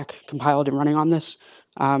LinPack compiled and running on this,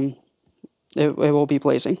 it will be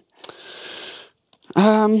blazing.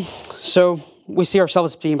 So we see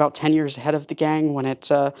ourselves being about 10 years ahead of the gang when it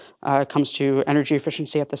comes to energy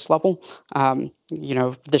efficiency at this level.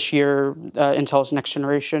 This year, Intel's next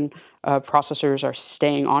generation processors are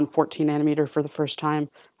staying on 14 nanometer for the first time.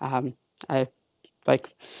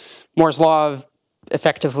 Moore's law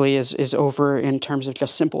effectively is over in terms of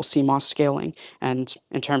just simple CMOS scaling, and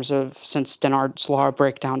in terms of, since Dennard's law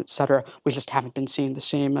breakdown, etc., we just haven't been seeing the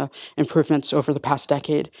same improvements over the past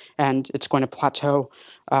decade, and it's going to plateau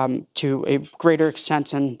to a greater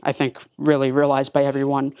extent, and I think really realized by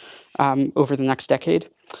everyone over the next decade.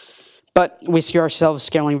 But we see ourselves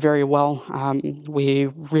scaling very well. We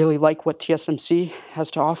really like what TSMC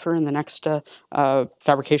has to offer in the next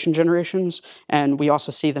fabrication generations, and we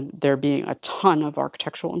also see there being a ton of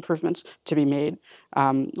architectural improvements to be made.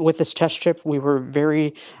 With this test chip, we were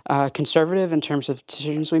very conservative in terms of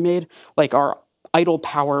decisions we made, like our idle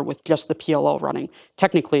power with just the PLL running.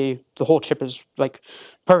 Technically, the whole chip is like,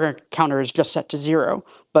 program counter is just set to 0,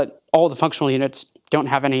 but all the functional units don't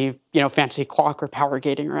have any, fancy clock or power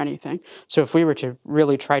gating or anything. So if we were to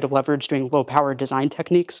really try to leverage doing low power design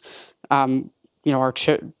techniques, our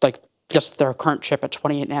chip, like just their current chip at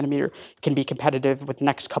 28 nanometer, can be competitive with the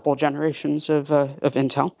next couple generations of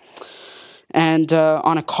Intel. And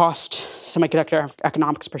on a cost semiconductor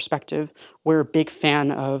economics perspective, we're a big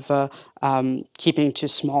fan of keeping to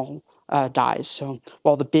small dies. So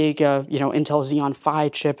while the big, Intel Xeon Phi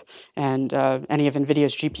chip and any of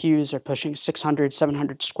NVIDIA's GPUs are pushing 600,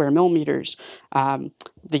 700 square millimeters,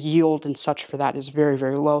 the yield and such for that is very,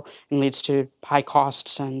 very low and leads to high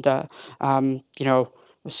costs and,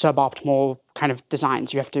 suboptimal kind of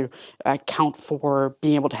designs. You have to account for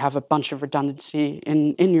being able to have a bunch of redundancy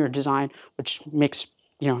in your design, which makes,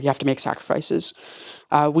 you have to make sacrifices.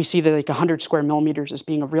 We see that like 100 square millimeters as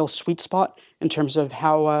being a real sweet spot in terms of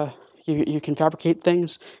how you can fabricate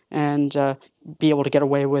things and be able to get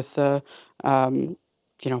away with, having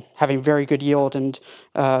very good yield and,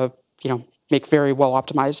 make very well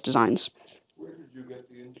optimized designs. Where did you get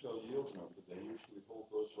the Intel yield number? They usually hold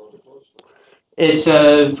those rather closely. It's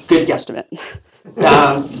a good guesstimate.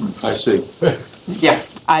 I see. Yeah,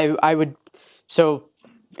 I would. So,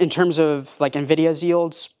 in terms of like NVIDIA's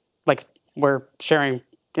yields, like we're sharing,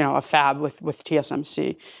 a fab with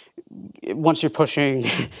TSMC. Once you're pushing,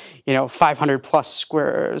 500 plus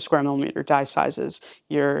square millimeter die sizes,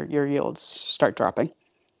 your yields start dropping.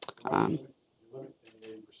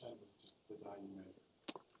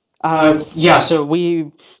 Yeah, so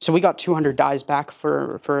we got 200 dies back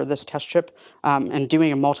for this test chip, and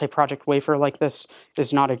doing a multi-project wafer like this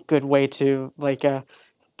is not a good way to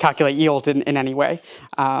calculate yield in any way.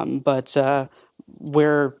 But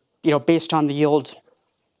we're based on the yield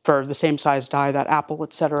for the same size die that Apple,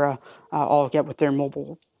 et cetera, all get with their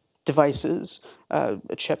mobile devices,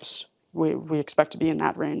 chips. We expect to be in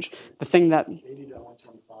that range. The thing that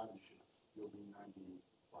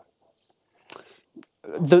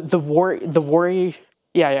the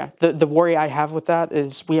worry I have with that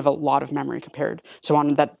is we have a lot of memory compared. So on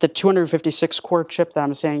the 256 core chip that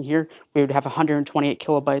I'm saying here, we would have 128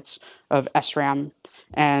 kilobytes of SRAM,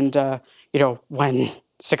 and when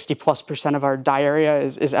 60+% of our die area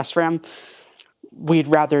is SRAM, we'd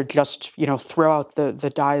rather just throw out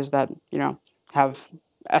the dies that have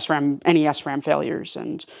any SRAM failures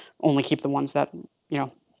and only keep the ones that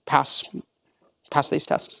pass these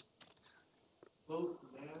tests. Both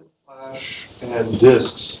NAND flash and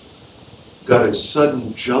disks got a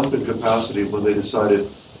sudden jump in capacity when they decided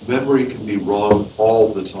memory can be wrong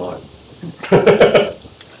all the time.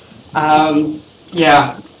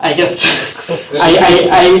 Yeah, I guess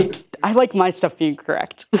I like my stuff being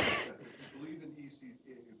correct. If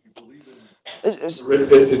you believe in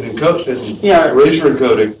erasure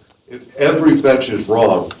encoding, if every fetch is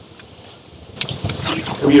wrong,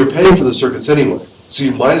 you're paying for the circuits anyway, so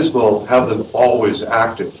you might as well have them always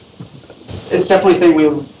active. It's definitely a thing we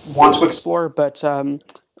want to explore, but there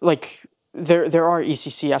are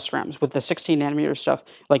ECC SRAMs with the 16 nanometer stuff.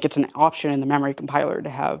 Like it's an option in the memory compiler to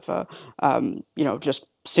have just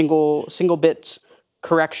single bit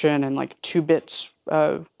correction and like 2 bits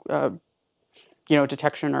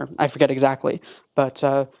detection, or I forget exactly, but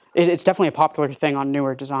it's definitely a popular thing on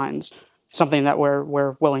newer designs. Something that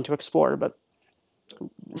we're willing to explore, but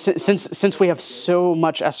since we have so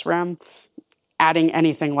much SRAM, adding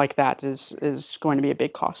anything like that is going to be a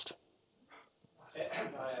big cost.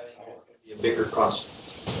 A bigger cost.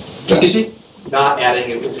 Excuse me? Not adding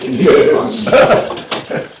it would be a bigger cost.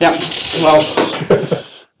 Yeah. Well,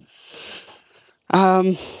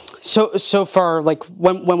 so far, like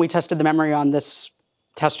when we tested the memory on this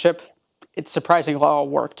test chip, it's surprisingly all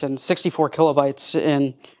worked, and 64 kilobytes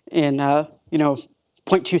in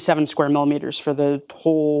 0.27 square millimeters for the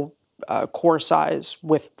whole core size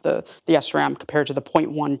with the SRAM compared to the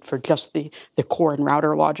 0.1 for just the core and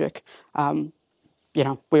router logic. We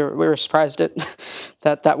were surprised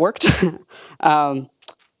that worked.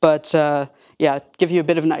 But give you a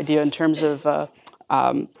bit of an idea in terms of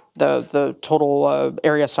the total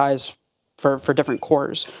area size for different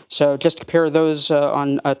cores. So just compare those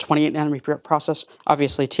on a 28 nanometer process.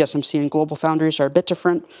 Obviously, TSMC and Global Foundries are a bit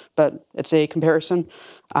different, but it's a comparison.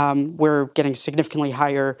 We're getting significantly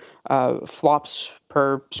higher flops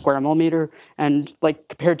per square millimeter, and like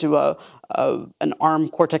compared to an ARM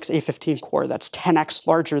Cortex A15 core that's 10x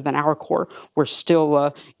larger than our core, we're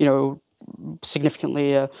still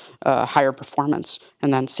significantly higher performance.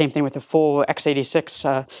 And then same thing with the full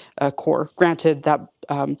x86 core. Granted, that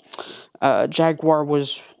Jaguar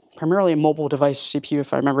was primarily a mobile device CPU,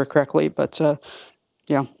 if I remember correctly, but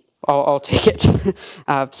I'll take it.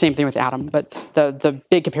 Same thing with Atom, but the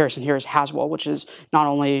big comparison here is Haswell, which is not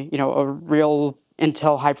only a real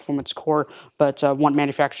Intel high performance core, but one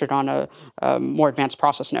manufactured on a more advanced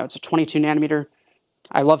process node. It's a 22 nanometer.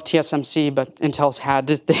 I love TSMC, but Intel's had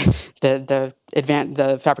the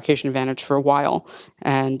fabrication advantage for a while,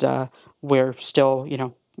 and we're still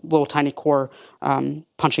little tiny core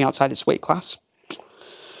punching outside its weight class.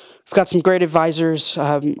 We've got some great advisors,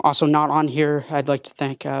 also not on here. I'd like to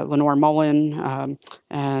thank Lenore Mullen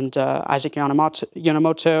and Isaac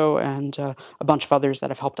Yonemoto and a bunch of others that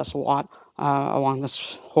have helped us a lot along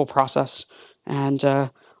this whole process. And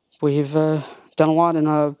we've done a lot in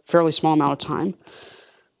a fairly small amount of time.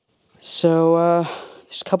 So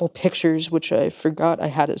just a couple pictures, which I forgot I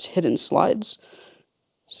had as hidden slides.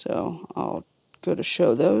 So I'll go to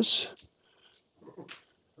show those.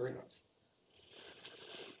 Very nice.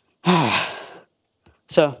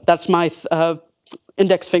 So that's my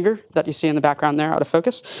index finger that you see in the background there, out of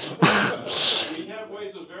focus. We have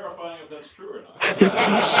ways of verifying if that's true or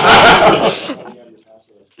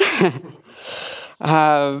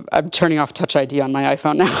not. I'm turning off Touch ID on my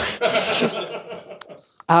iPhone now.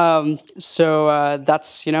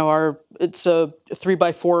 That's it's a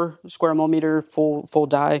 3x4 square millimeter full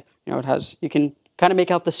die. It has, you can kind of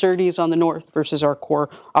make out the SerDes on the north versus our core.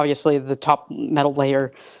 Obviously, the top metal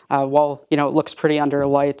layer, while it looks pretty under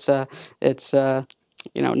light, it's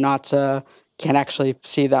not can't actually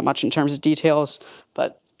see that much in terms of details.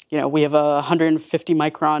 But we have 150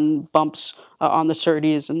 micron bumps on the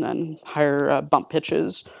SerDes, and then higher bump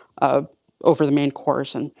pitches over the main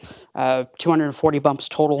cores, and 240 bumps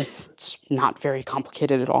total. It's not very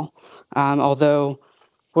complicated at all. Although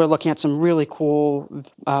we're looking at some really cool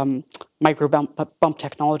micro bump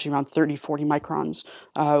technology around 30, 40 microns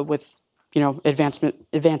with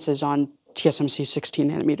advances on TSMC 16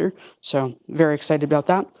 nanometer. So very excited about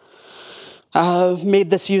that. Made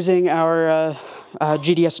this using our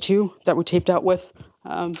GDS2 that we taped out with.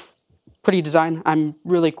 Pretty design. I'm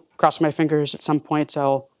really crossing my fingers at some point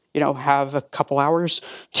I'll have a couple hours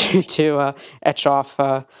to etch off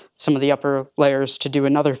some of the upper layers to do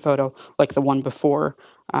another photo like the one before,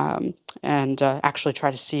 and actually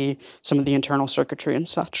try to see some of the internal circuitry and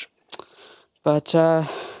such. But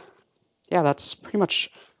yeah, that's pretty much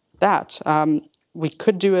that. We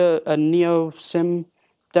could do a Neo Sim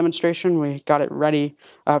demonstration. We got it ready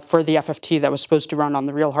for the FFT that was supposed to run on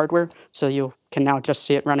the real hardware, so you can now just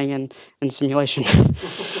see it running in simulation.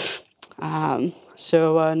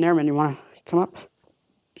 So, Nairman, you want to come up?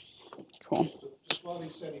 Cool. Just while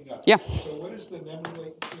he's setting up. Yeah. So what is the memory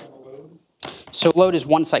latency on the load? So load is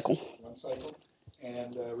 1 cycle. 1 cycle.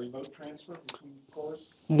 And remote transfer between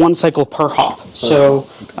cores? 1 cycle per hop. So,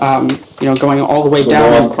 going all the way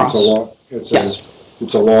down and across.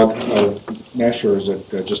 It's a log mesh, or is it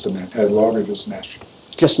just a log or just mesh?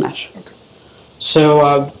 Just mesh. Okay.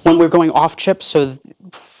 So when we're going off chip, so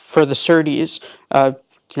for the SerDes,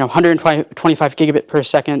 125 gigabit per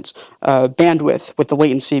second bandwidth, with the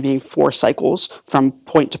latency being 4 cycles from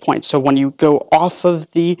point to point. So when you go off of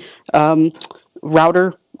the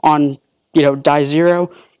router on die 0,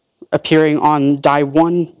 appearing on die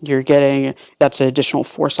 1, you're getting, that's an additional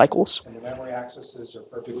 4 cycles. And the memory accesses are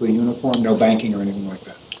perfectly uniform, no banking or anything like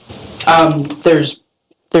that?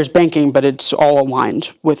 There's banking, but it's all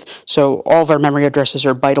aligned with, so all of our memory addresses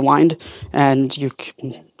are byte aligned, and you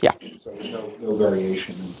can, yeah. So there's no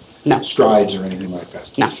variation in strides or anything like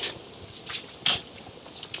that? No.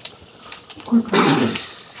 Quick question.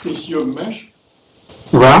 Is your mesh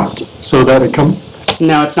Wrapped so that it comes?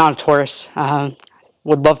 No, it's not a torus.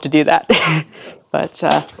 Would love to do that, but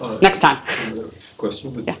next time.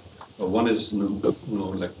 Question. Yeah. One is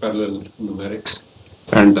like parallel numerics,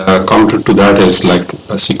 and counter to that is like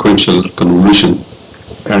a sequential convolution,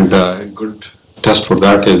 and a good test for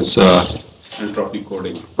that is entropy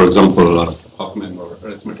coding. For example, Hoffman or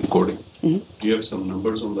arithmetic coding. Mm-hmm. Do you have some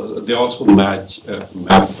numbers on those? They also map,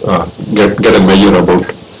 get a measure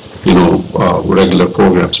about regular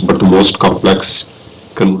programs, but the most complex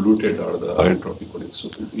convoluted are the entropy coding. So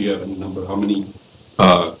do you have a number? How many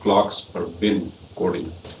clocks per bin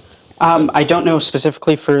coding? I don't know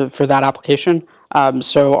specifically for that application.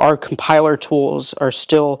 So our compiler tools are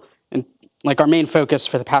still, our main focus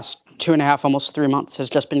for the past 2.5, almost 3 months has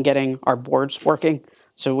just been getting our boards working.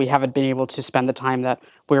 So we haven't been able to spend the time that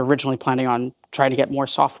we were originally planning on trying to get more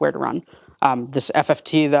software to run. This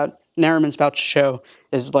FFT that Nariman's about to show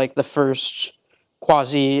is like the first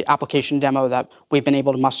quasi application demo that we've been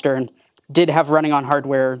able to muster and did have running on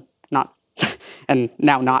hardware, not, and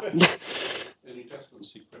now not. Any test on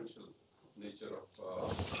sequential nature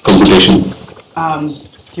of computation?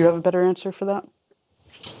 Do you have a better answer for that?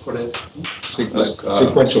 For it?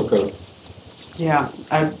 Sequential code, Yeah,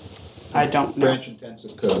 I don't know.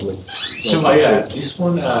 branch-intensive code. So this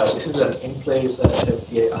one, this is an in-place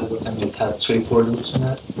FFTA algorithm. It has 3 for loops in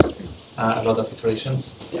it, a lot of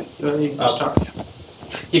iterations. Yeah, you can start.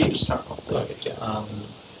 You can start. Okay, yeah.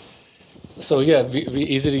 So yeah, we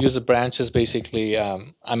easily use the branches. Basically,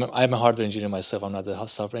 I'm a hardware engineer myself. I'm not a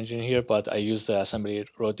software engineer here, but I use the assembly,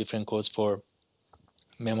 wrote different codes for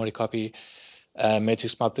memory copy,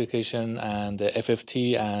 matrix multiplication, and the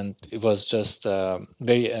FFT, and it was just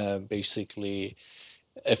very basically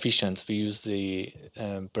efficient. We use the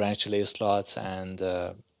branch relay slots, and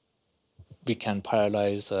we can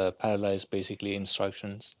parallelize basically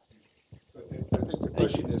instructions. I think the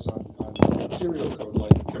question is on serial code,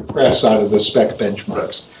 like compress out of the spec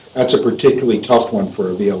benchmarks. That's a particularly tough one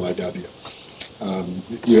for a VLIW.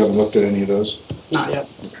 You haven't looked at any of those? Not yet.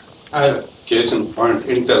 Case in point,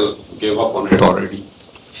 Intel gave up on it already,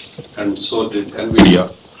 and so did NVIDIA.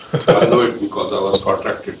 I know it because I was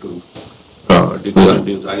contracted to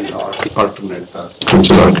design our alternate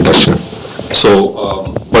sequential architecture.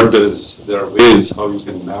 So, but there are ways how you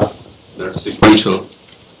can map that sequential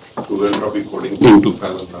to entropy coding into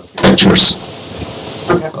parallel architectures.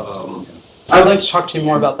 Okay. I'd like to talk to you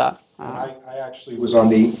more about that. I actually was on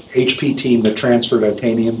the HP team that transferred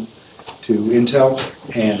Titanium to Intel,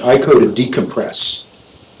 and I coded decompress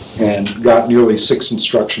and got nearly 6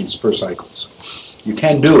 instructions per cycles. You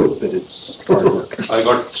can do it, but it's hard work. I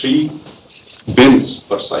got 3 bins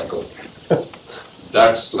per cycle.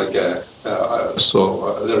 That's like there are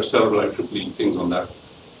several IEEE things on that.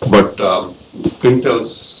 But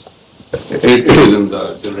Intel's, it is in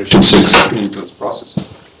the generation 6 Intel's processor,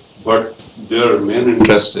 but their main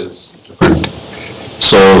interest is different.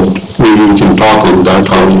 So maybe we can talk on that,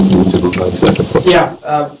 how you can utilize that approach.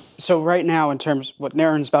 Yeah. So right now, in terms of what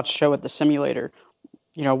Naren's about to show at the simulator,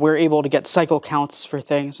 we're able to get cycle counts for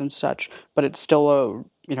things and such, but it's still a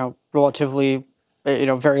relatively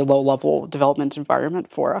very low level development environment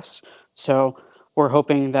for us. So we're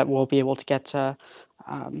hoping that we'll be able to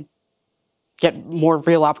get more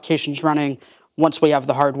real applications running once we have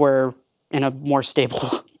the hardware in a more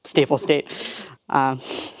stable state.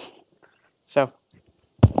 So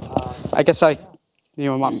I guess I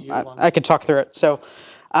could talk through it. So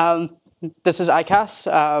this is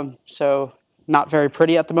ICAS. So not very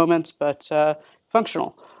pretty at the moment, but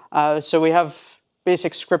functional. So we have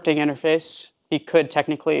basic scripting interface. You could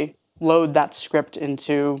technically load that script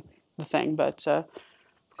into the thing, but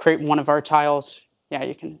create one of our tiles. Yeah,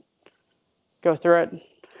 you can go through it.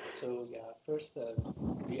 So yeah, first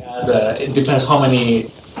we add. It depends how many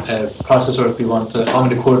processors we want to, how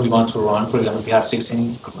many cores we want to run. For example, we have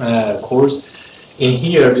 16 cores. In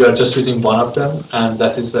here, we are just using one of them, and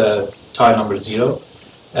that is tile number 0.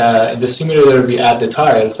 In the simulator, we add the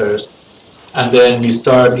tile first, and then we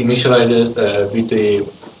start initialize it with the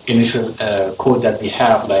initial code that we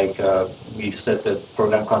have, like we set the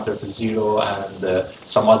program counter to 0 and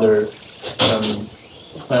some other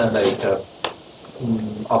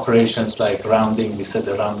operations like rounding. We set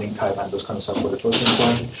the rounding type and those kind of stuff for the floating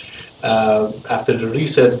point. After the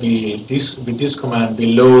reset, with this command,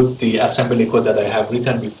 we load the assembly code that I have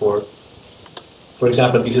written before. For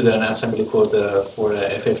example, this is an assembly code for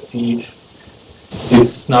FFT.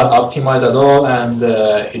 It's not optimized at all, and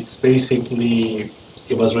it's basically,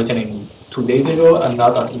 it was written in 2 days ago and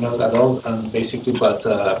not on emails at all, and basically, but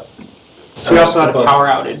we also had a power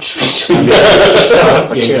outage.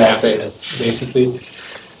 Basically.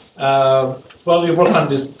 Well, we work on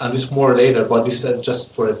this more later, but this is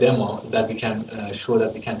just for a demo that we can show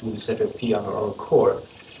that we can do this FFT on our core.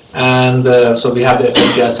 And so we have the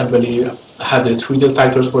FFT assembly. I have the twiddle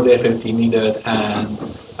factors for the FFT needed, and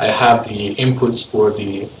I have the inputs for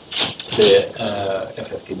the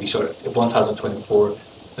FFT, which are 1024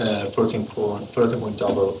 floating-point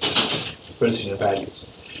double precision values.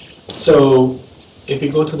 So if we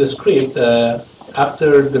go to the script,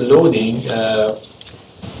 after the loading,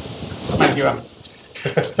 Thank you.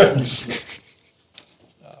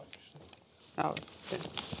 Oh, okay.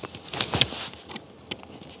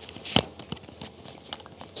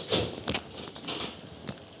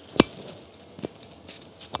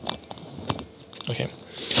 okay.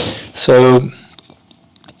 So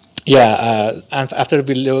Yeah, and after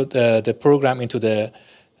we load the program into the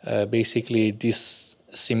basically this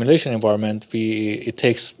simulation environment, it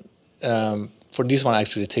takes for this one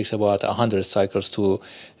actually it takes about 100 cycles to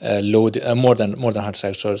load more than 100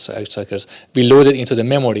 cycles. We load it into the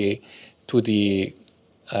memory to the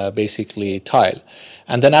basically tile,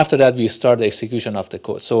 and then after that we start the execution of the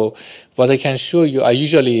code. So what I can show you, I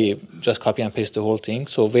usually just copy and paste the whole thing.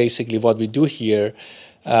 So basically what we do here,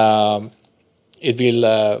 it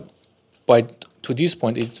will by to this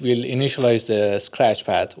point it will initialize the scratch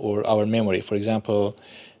pad or our memory. For example,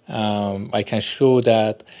 I can show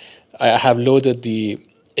that I have loaded the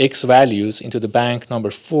X values into the bank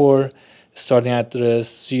number 4, starting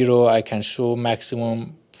address 0. I can show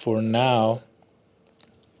maximum for now.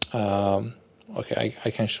 Okay, I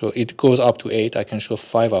can show, it goes up to 8. I can show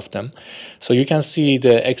 5 of them. So you can see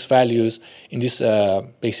the X values in this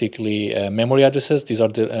basically memory addresses. These are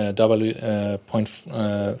the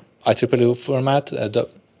IEEE format.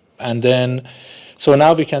 And then, so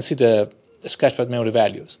now we can see the scratchpad memory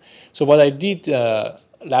values. So what I did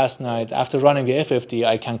last night, after running the FFT,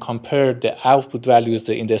 I can compare the output values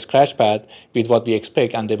in the scratchpad with what we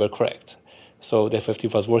expect, and they were correct. So the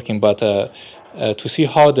FFT was working, but to see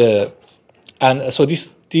how so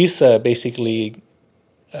this basically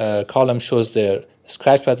column shows the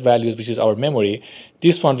scratchpad values, which is our memory.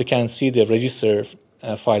 This one we can see the register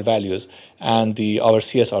file values and our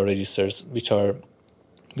CSR registers, which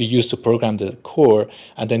we use to program the core,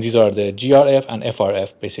 and then these are the GRF and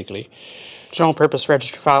FRF basically. General purpose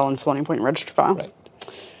register file and floating point register file. Right.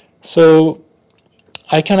 So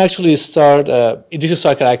I can actually start, this is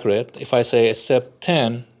cycle accurate. If I say step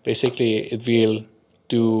 10, basically it will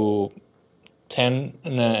do 10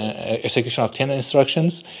 execution of 10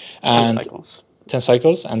 instructions and 10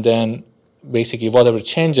 cycles, and then basically whatever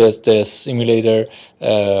changes, the simulator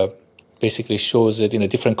basically shows it in a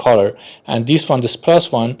different color. And this one, this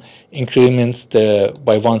plus one, increments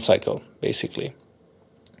by 1 cycle basically.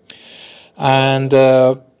 And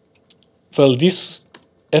well, this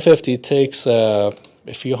FFT takes a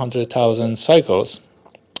few 100,000 cycles.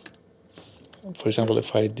 For example,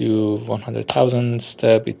 if I do 100,000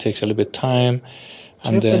 step, it takes a little bit of time.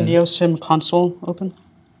 And do you have the NeoSim console open?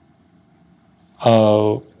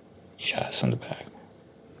 Oh, yeah, it's on the back.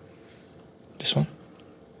 This one?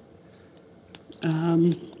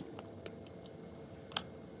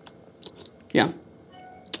 Yeah.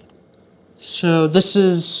 So this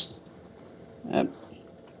is,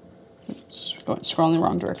 scrolling the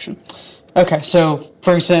wrong direction. Okay, so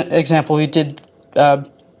for example, we did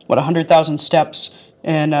 100,000 steps,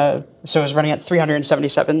 and so it was running at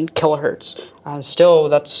 377 kilohertz. Still,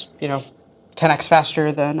 that's 10x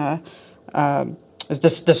faster than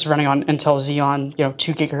this is running on Intel Xeon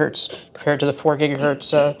 2 gigahertz compared to the 4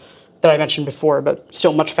 gigahertz that I mentioned before, but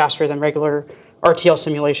still much faster than regular RTL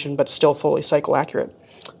simulation, but still fully cycle accurate.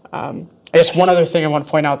 I guess one other thing I want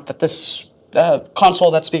to point out, that this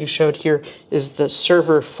console that's being showed here is the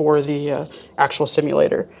server for the actual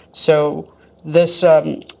simulator. So this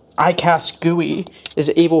ICAS GUI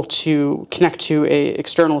is able to connect to a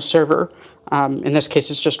external server. In this case,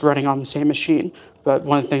 it's just running on the same machine. But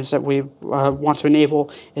one of the things that we want to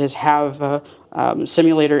enable is have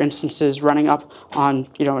simulator instances running up on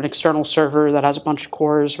an external server that has a bunch of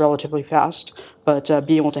cores relatively fast, but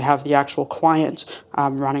be able to have the actual client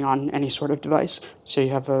running on any sort of device. So you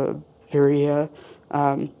have a very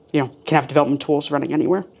can have development tools running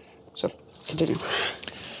anywhere. So continue.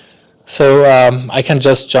 So I can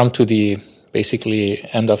just jump to the basically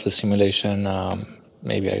end of the simulation.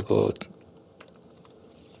 Maybe I go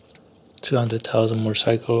 200,000 more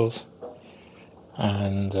cycles,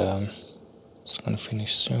 and it's going to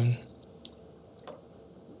finish soon.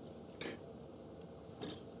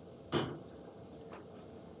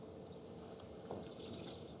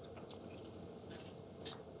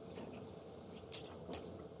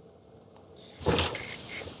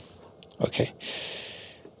 Okay.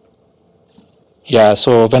 Yeah,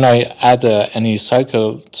 so when I add any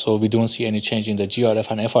cycle, so we don't see any change in the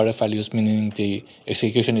GRF and FRF values, meaning the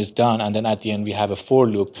execution is done, and then at the end we have a for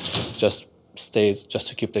loop, just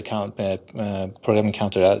to keep the programming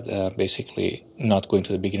counter basically not going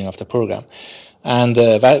to the beginning of the program. And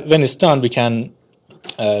when it's done, we can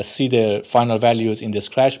see the final values in the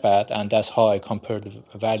scratchpad, and that's how I compare the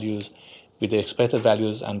values with the expected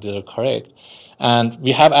values, and they're correct. And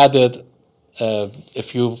we have added a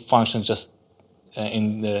few functions just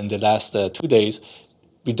in the last 2 days.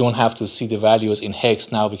 We don't have to see the values in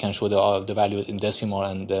hex. Now we can show the values in decimal,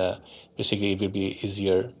 and basically it will be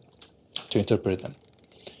easier to interpret them.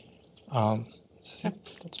 Yeah,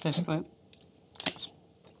 that's basically it. Thanks.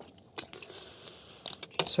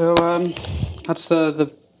 So that's the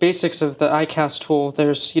basics of the ICAST tool.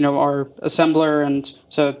 There's our assembler, and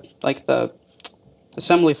so like the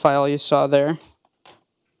assembly file you saw there.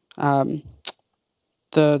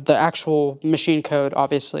 The actual machine code,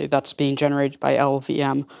 obviously, that's being generated by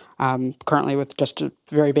LLVM, currently with just a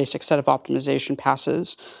very basic set of optimization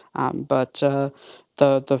passes. But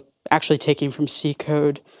the actually taking from C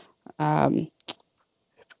code, probably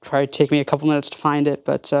take me a couple minutes to find it,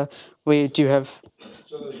 but we do have.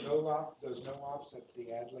 So those no ops, that's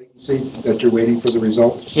the add latency that you're waiting for the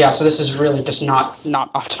result? Yeah, so this is really just not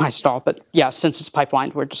optimized at all. But yeah, since it's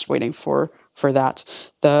pipelined, we're just waiting for that.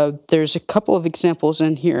 There's a couple of examples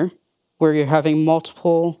in here where you're having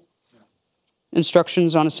multiple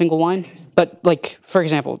instructions on a single line. But like, for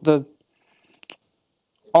example,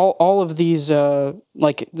 all of these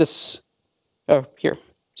like this. Oh, here.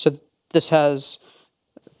 So this has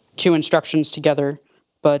 2 instructions together.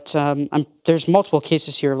 But there's multiple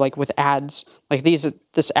cases here, like with adds. Like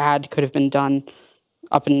this add could have been done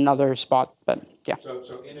up in another spot, but yeah.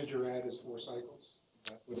 So integer add is 4 cycles?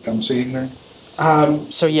 Is that what I'm seeing there?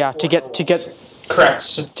 So yeah, to get correct,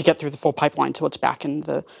 so to get through the full pipeline till it's back in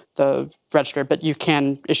the register, but you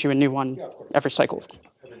can issue a new one every cycle.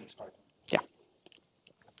 Yeah.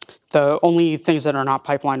 The only things that are not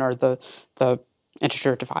pipeline are the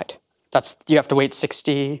integer divide. That's you have to wait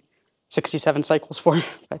 67 cycles for,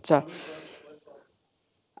 but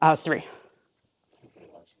 3.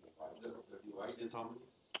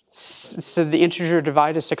 So the integer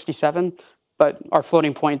divide is 67, but our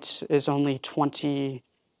floating point is only 26.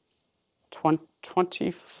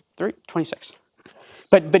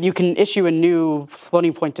 But you can issue a new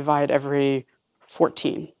floating point divide every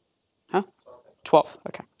 14. Huh? 12,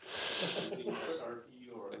 okay.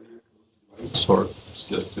 Or it's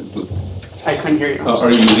just simple. I couldn't hear you. Are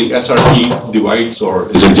you using SRT divides, or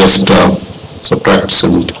is it just subtracts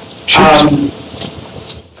and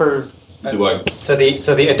shifts? For divide. So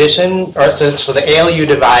the addition, or so the ALU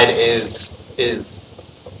divide is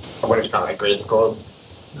what do you call it? Grade school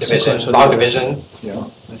division, log division. Yeah.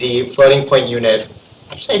 The floating point unit.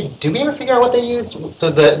 Actually, do we ever figure out what they use? So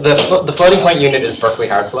the floating point unit is Berkeley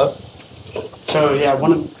hardfloat. So yeah,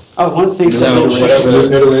 one of the things. So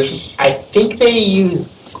iteration? I think they use.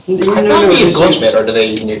 I thought they use Goldschmidt, or do they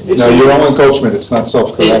use Newton? No, you're on Goldschmidt, it's not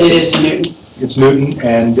self-correcting. It is Newton. It's Newton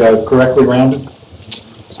and correctly rounded?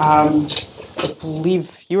 I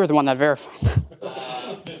believe you were the one that verified.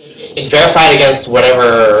 It verified against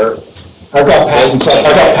whatever. I've got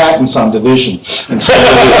patents on division. And so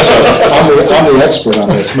I'm the expert on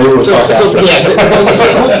this. Maybe we'll talk after.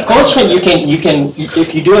 Yeah, Goldschmidt, you can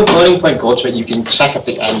if you do a floating point Goldschmidt, you can check at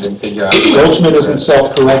the end and figure out. Goldschmidt isn't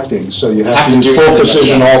self-correcting, so you have to use full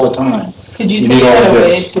precision all the time. Could you say that a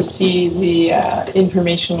way to see the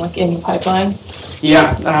information like in the pipeline?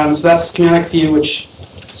 Yeah, so that's schematic view, which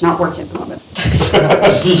is not working at the moment.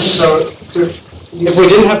 So if we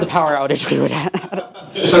didn't have the power outage, we would have.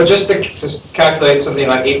 So just to calculate something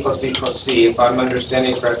like A plus B plus C, if I'm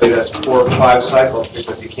understanding correctly, that's 4 or 5 cycles,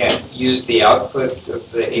 because you can't use the output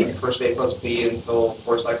of the first A plus B until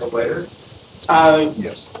 4 cycles later?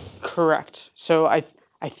 Yes. Correct. So I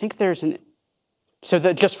think there's an. So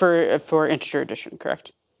that just for integer addition,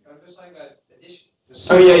 correct? I'm just talking about addition.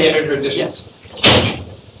 Oh yeah, Integer addition. Yes.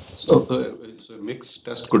 So a mixed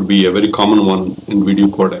test could be a very common one in video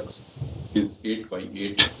codecs. Is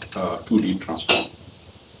 8x8 2D transform.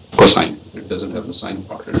 Cosine. It doesn't have the sine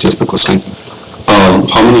part, it's just the cosine.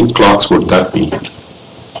 How many clocks would that be?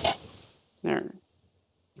 There.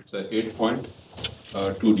 It's a 8-point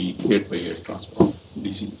 2D 8x8 transform,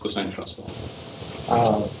 DC cosine transform.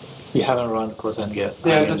 We haven't run cosine yet.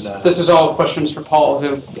 Yeah, this is all questions for Paul,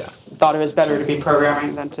 who thought it was better to be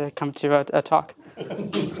programming than to come to a talk.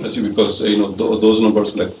 I see, because those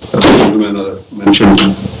numbers, like as the gentleman mentioned,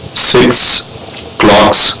 6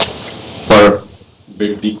 clocks per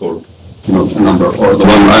bit decode, number, or the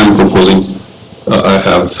one I am proposing, I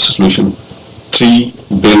have solution 3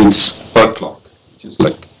 bins per clock, which is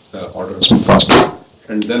like orders faster,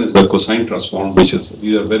 and then is the cosine transform, which is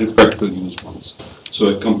these are very practical used ones. So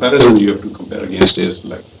a comparison you have to compare against is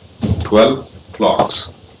like 12 clocks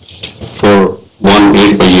for one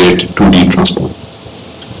 8x8 2D transform.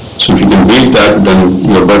 So if you can beat that, then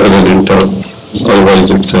you're better than Intel. Otherwise,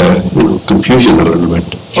 it's confusion a little bit.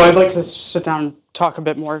 Well, I'd like to sit down and talk a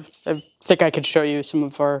bit more. I think I could show you some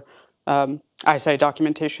of our ISI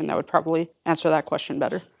documentation that would probably answer that question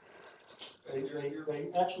better.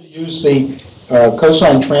 They actually use the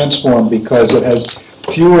cosine transform because it has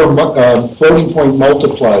fewer floating point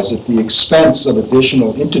multiplies at the expense of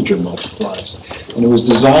additional integer multiplies. And it was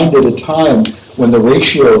designed at a time when the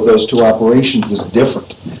ratio of those two operations was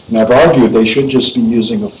different. And I've argued they should just be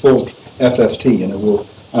using a full FFT, and it will,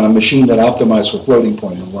 on a machine that optimized for floating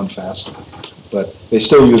point, it'll run faster. But they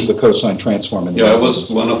still use the cosine transform. In the I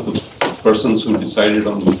was one of the persons who decided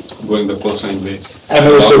on going the cosine way. And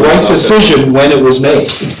it was the right decision when it was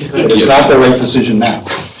made. It's not the right decision now.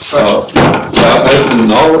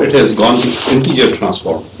 Now it has gone to integer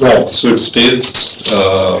transform. Right. So it stays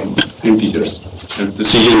integers. And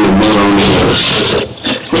Decision is more only.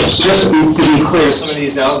 Just to be clear, some of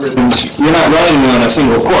these algorithms, you're not running them on a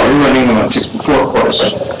single core, you're running them on 64 cores. So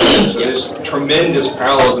there's tremendous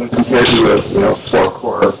parallelism compared to a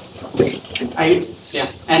 4-core.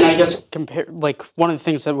 And I guess one of the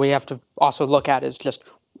things that we have to also look at is just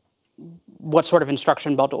what sort of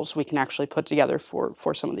instruction bundles we can actually put together for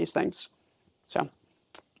some of these things. So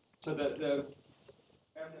the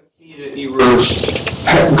FFT that you were going to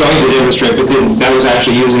demonstrate, but then that was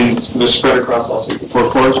actually the spread across all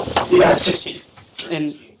 64 cores? Yeah, 16.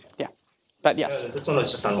 But yes. This one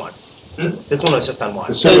was just on one. This one was just on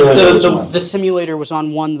one. The simulator was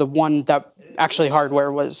on one. The one that actually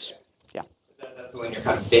hardware was, That's the one you're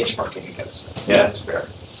kind of benchmarking against. Yeah, that's fair.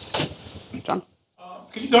 John?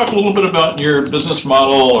 Can you talk a little bit about your business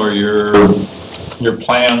model or your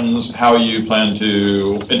plans, how you plan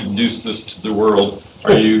to introduce this to the world?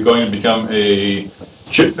 Are you going to become a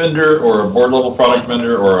chip vendor or a board level product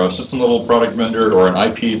vendor or a system level product vendor or an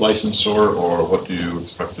IP licensor, or what do you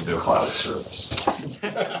expect to do? Cloud service.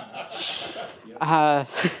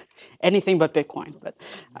 Anything but Bitcoin, but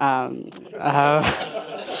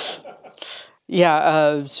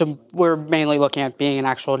so we're mainly looking at being an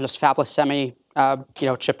actual just fabless semi,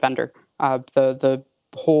 chip vendor. The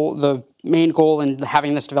main goal in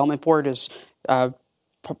having this development board is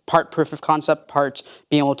part proof of concept, part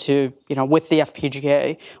being able to, with the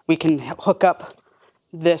FPGA, we can hook up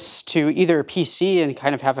this to either a PC and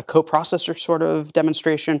kind of have a coprocessor sort of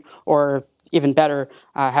demonstration, or even better,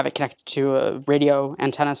 have it connected to a radio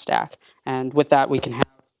antenna stack. And with that, we can have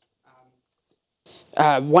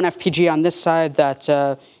one FPGA on this side that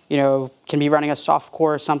can be running a soft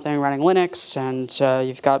core or something, running Linux, and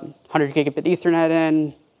you've got 100 gigabit Ethernet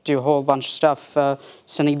in, do a whole bunch of stuff,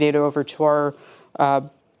 sending data over to our,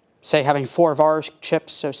 say having 4 of our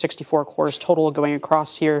chips, so 64 cores total going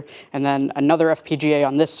across here, and then another FPGA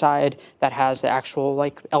on this side that has the actual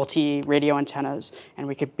LTE radio antennas, and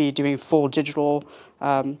we could be doing full digital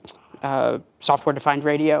software-defined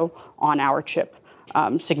radio on our chip,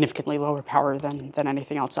 significantly lower power than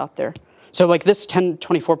anything else out there. So this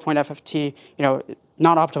 1024 FFT,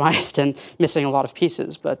 not optimized and missing a lot of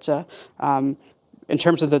pieces, but in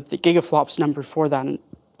terms of the gigaflops number for that, and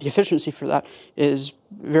the efficiency for that is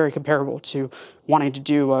very comparable to wanting to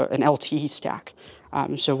do an LTE stack.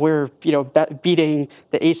 So we're beating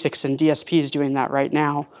the ASICs and DSPs doing that right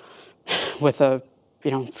now with a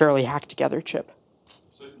fairly hacked together chip.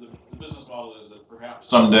 So the business model is that perhaps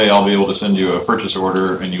someday I'll be able to send you a purchase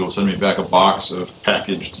order and you will send me back a box of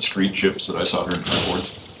packaged discrete chips that I solder into my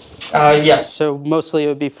boards. Yes, so mostly it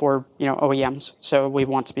would be for OEMs. So we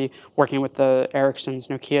want to be working with the Ericssons,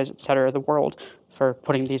 Nokias, et cetera, of the world for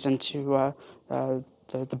putting these into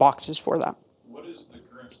the boxes for that. What is the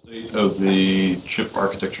current state of the chip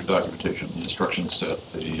architecture documentation, the instruction set,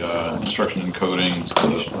 the instruction encoding,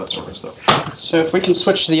 that sort of stuff? So if we can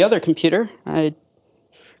switch to the other computer, I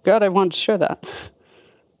forgot I wanted to show that.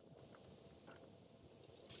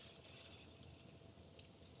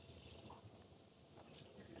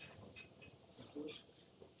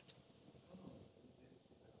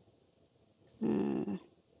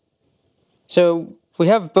 So we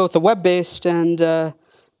have both a web-based and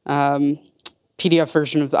PDF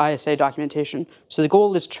version of the ISA documentation. So the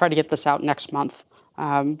goal is to try to get this out next month.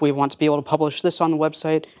 We want to be able to publish this on the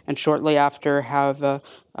website and shortly after have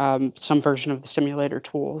some version of the simulator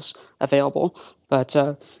tools available. But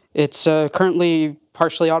it's currently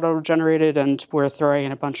partially auto-generated, and we're throwing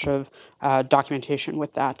in a bunch of documentation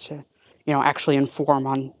with that to actually inform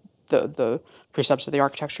on the precepts of the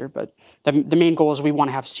architecture, but the main goal is we want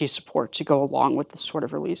to have C support to go along with this sort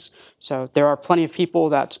of release. So there are plenty of people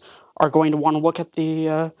that are going to want to look at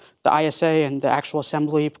the ISA and the actual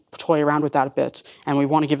assembly, toy around with that a bit, and we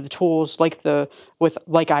want to give the tools like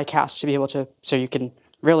ICAST to be able to, so you can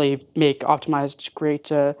really make optimized great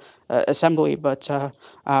assembly, but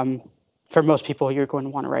for most people you're going to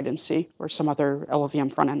want to write in C or some other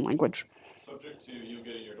LLVM front-end language. Subject to you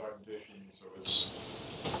getting your documentation so it's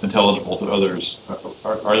intelligible to others,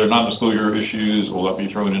 are there non-disclosure issues? Will that be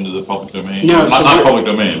thrown into the public domain? No, not public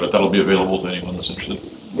domain, but that'll be available to anyone that's interested.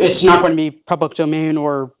 It's not going to be public domain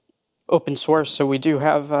or open source, so we do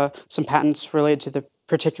have some patents related to the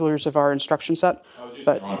particulars of our instruction set. I was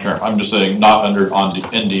But long term, I'm just saying not under on the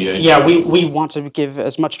NDA. yeah, we want to give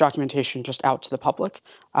as much documentation just out to the public.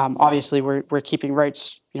 Obviously, we're keeping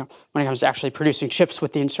rights, when it comes to actually producing chips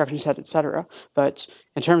with the instruction set, et cetera. But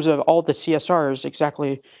in terms of all the CSRs,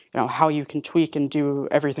 exactly, how you can tweak and do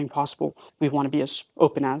everything possible, we want to be as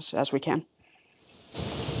open as we can.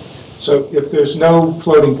 So if there's no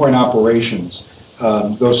floating point operations,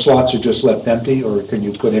 those slots are just left empty, or can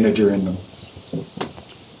you put integer in them?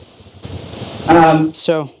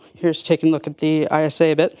 So here's taking a look at the ISA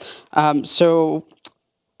a bit. So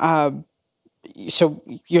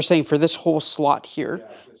you're saying for this whole slot here? Yeah,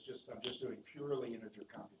 I'm just doing purely integer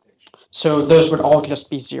computation. So those would all just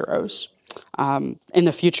be zeros. In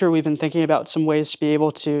the future, we've been thinking about some ways to be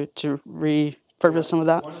able to repurpose some of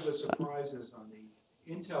that. One of the surprises on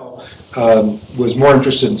the Intel was more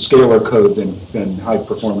interested in scalar code than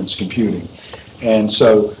high-performance computing. And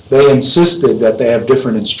so they insisted that they have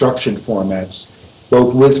different instruction formats,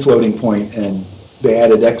 both with floating point, and they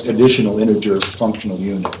added additional integer functional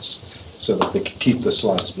units so that they could keep the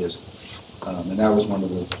slots busy. And that was one of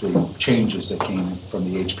the changes that came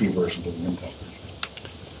from the HP version to the Intel version.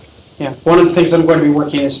 Yeah, one of the things I'm going to be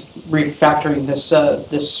working is refactoring this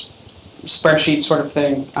spreadsheet sort of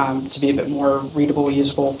thing to be a bit more readable,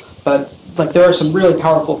 usable. But there are some really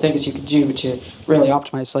powerful things you could do to really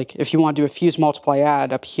optimize. Like if you want to do a fuse multiply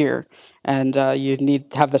add up here, and you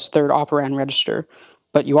need to have this third operand register,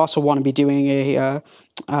 but you also want to be doing a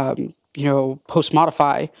post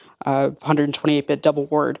modify 128-bit double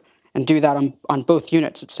word and do that on both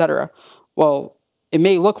units, etc. Well, it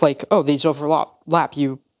may look like, oh, these overlap.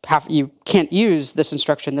 You can't use this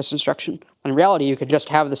instruction. In reality, you could just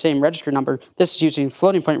have the same register number. This is using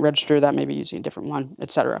floating point register, that may be using a different one,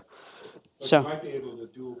 etc. So you might be able to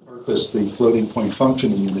dual purpose the floating point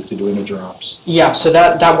functional unit to do integer ops. Yeah, so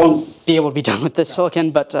that won't be able to be done with this silicon,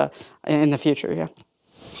 but in the future, yeah.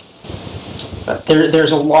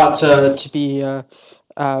 There's a lot to be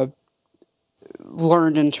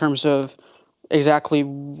learned in terms of exactly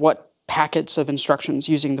what packets of instructions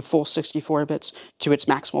using the full 64 bits to its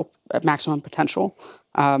maximum potential.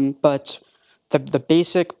 But the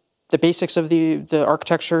basics of the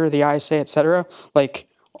architecture, the ISA, etc.,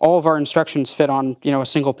 all of our instructions fit on a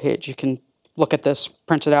single page. You can look at this,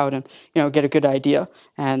 print it out, and get a good idea.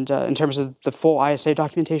 And in terms of the full ISA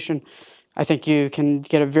documentation, I think you can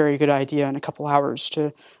get a very good idea in a couple hours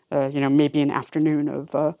to maybe an afternoon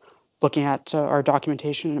of looking at our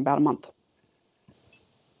documentation in about a month.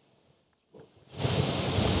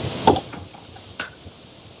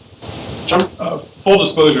 Full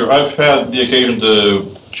disclosure, I've had the occasion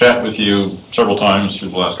to chat with you several times through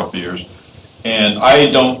the last couple of years, and I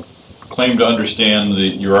don't claim to understand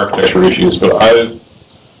your architecture issues, but I've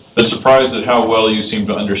been surprised at how well you seem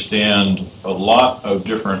to understand a lot of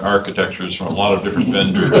different architectures from a lot of different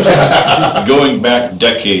vendors, going back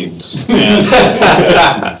decades.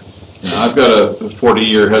 And I've got a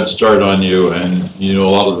 40-year head start on you, and you know a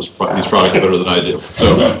lot of these products better than I do.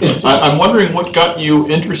 So I'm wondering what got you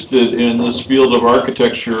interested in this field of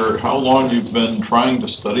architecture, how long you've been trying to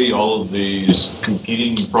study all of these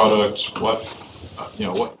competing products, how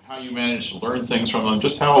you managed to learn things from them,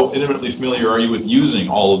 just how intimately familiar are you with using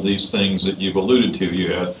all of these things that you've alluded to.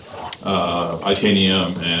 You had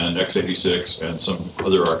Itanium and x86 and some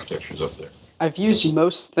other architectures up there. I've used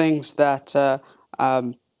most things that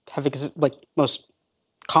most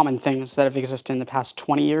common things that have existed in the past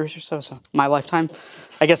 20 years or so my lifetime,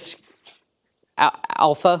 I guess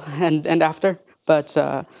alpha and after, but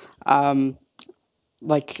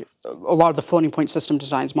like a lot of the floating point system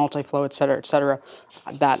designs, multi-flow, et cetera,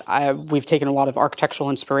 that we've taken a lot of architectural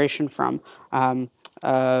inspiration from.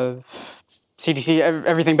 CDC,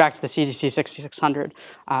 everything back to the CDC 6600.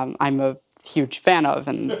 I'm a huge fan of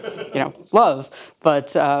and love, but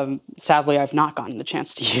sadly I've not gotten the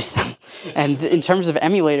chance to use them. And in terms of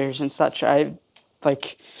emulators and such,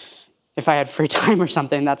 if I had free time or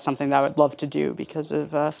something, that's something that I would love to do because of.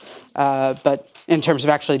 But in terms of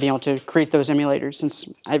actually being able to create those emulators, since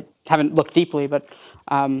I haven't looked deeply, but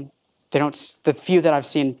the few that I've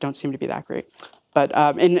seen don't seem to be that great. But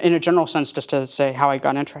in a general sense, just to say how I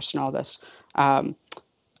got interested in all this,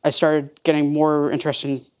 I started getting more interested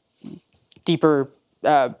in deeper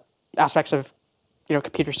aspects of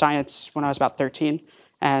computer science when I was about 13,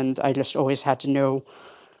 and I just always had to know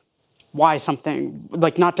why something,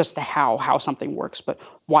 not just the how something works, but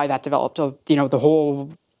why that developed. The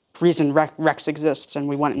whole reason Rex exists and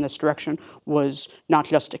we went in this direction was not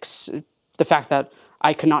just the fact that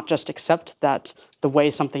I could not just accept that the way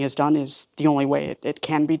something is done is the only way it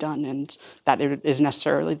can be done, and that it is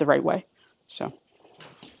necessarily the right way. So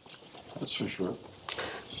that's for sure.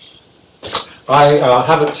 I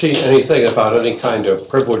haven't seen anything about any kind of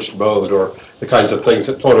privileged mode or the kinds of things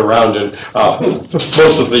that float around in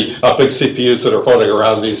most of the big CPUs that are floating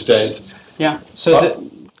around these days. Yeah. So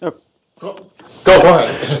Go ahead.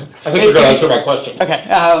 I think you're going to answer my question.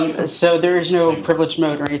 Okay. So there is no privilege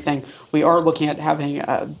mode or anything. We are looking at having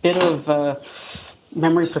a bit of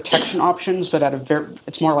memory protection options, but at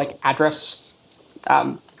it's more like address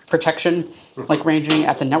protection, like ranging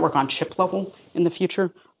at the network on chip level in the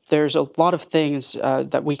future. There's a lot of things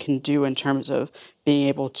that we can do in terms of being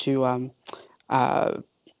able to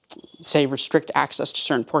say restrict access to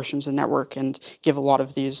certain portions of the network and give a lot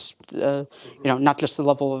of these, not just the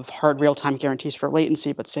level of hard real-time guarantees for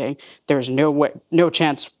latency, but saying there's no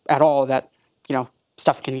chance at all that,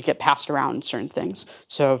 stuff can get passed around certain things.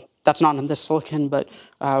 So that's not in this silicon, but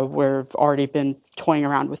we've already been toying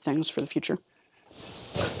around with things for the future.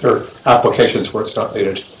 There are applications where it's not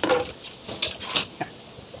needed.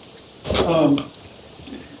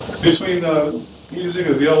 Between using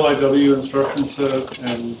a VLIW instruction set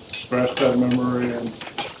and scratchpad memory and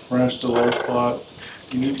branch delay slots,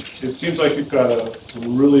 it seems like you've got a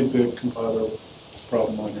really big compiler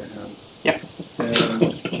problem on your hands. Yeah.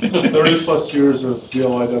 And 30 plus years of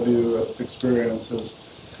VLIW experience has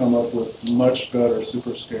come up with much better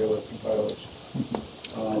superscalar compilers.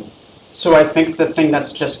 So I think the thing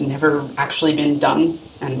that's just never actually been done,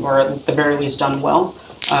 or at the very least done well,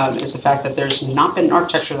 is the fact that there's not been an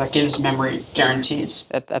architecture that gives memory guarantees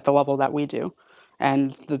at the level that we do.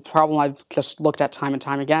 And the problem I've just looked at time and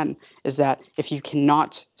time again is that if you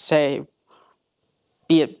cannot say,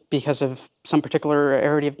 be it because of some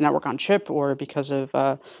particularity of the network on chip or because of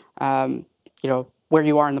where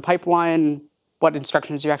you are in the pipeline, what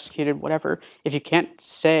instructions you executed, whatever, if you can't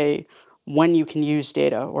say when you can use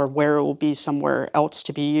data or where it will be somewhere else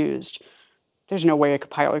to be used, there's no way a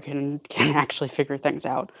compiler can actually figure things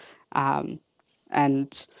out. In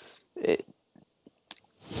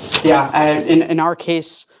our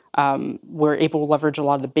case, we're able to leverage a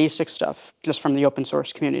lot of the basic stuff just from the open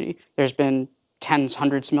source community. There's been tens,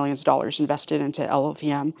 hundreds of millions of dollars invested into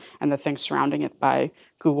LLVM and the things surrounding it by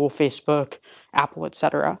Google, Facebook, Apple, et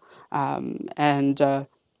cetera.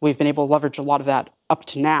 We've been able to leverage a lot of that up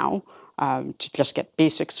to now to just get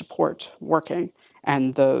basic support working.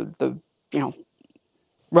 And the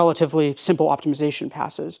relatively simple optimization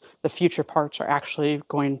passes, the future parts are actually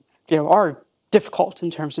are difficult in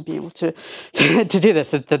terms of being able to do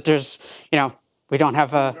this. That there's, we don't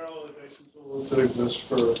have a parallelization tools that exist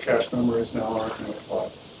for cache memories now aren't going to apply.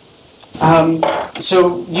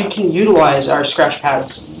 So you can utilize our scratch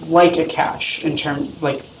pads like a cache in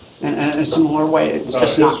a similar way. It's without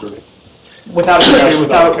just history. Not without history,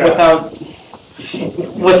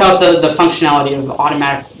 without the functionality of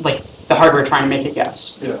automatic, like the hardware trying to make a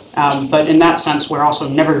guess. Yeah. But in that sense, we're also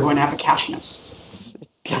never going to have a cache miss.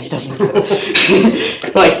 It doesn't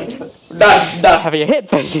exist. Like not having a hit,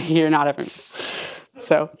 but you're not having.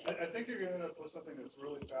 So. I think you're going to end up with something that's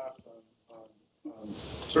really fast on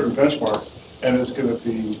certain benchmarks, and it's going to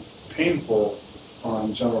be painful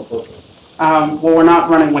on general purpose. Well, we're not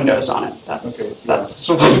running Windows on it. That's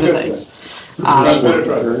one of the things. But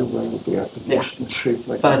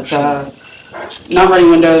not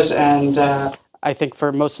running Windows, and I think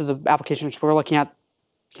for most of the applications we're looking at,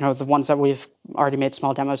 the ones that we've already made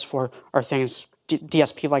small demos for are things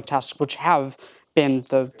DSP-like tasks, which have been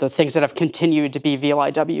the things that have continued to be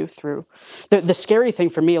VLIW through. The scary thing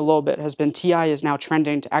for me a little bit has been TI is now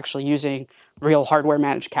trending to actually using real hardware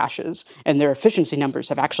managed caches, and their efficiency numbers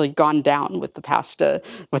have actually gone down with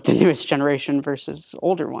with the newest generation versus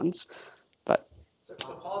older ones. But so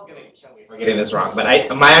Paul's going to kill me for getting this wrong, but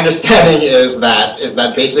my understanding is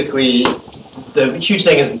that basically the huge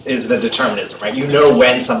thing is the determinism, right? You know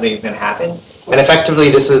when something is going to happen, and effectively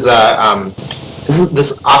this is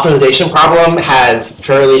this optimization problem has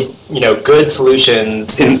fairly good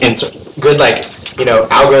solutions in good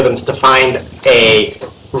algorithms to find a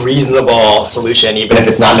reasonable solution, even if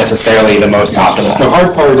it's not necessarily the most optimal. The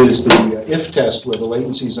hard part is the if test where the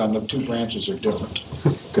latencies on the two branches are different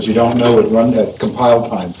because you don't know at compile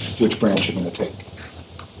time which branch you're going to take.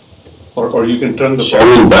 Or you can turn the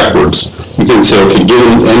problem backwards. You can say, okay,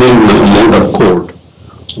 given any amount of code,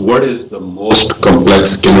 what is the most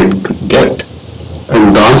complex can it get?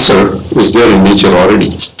 And the answer is there in nature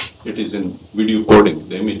already. It is in video coding,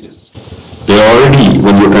 the images. They already,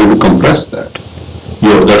 when you're trying to compress that,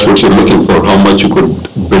 that's what you're looking for, how much you could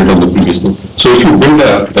build on the previous thing. So if you build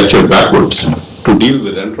a architecture backwards to deal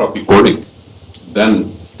with entropy coding,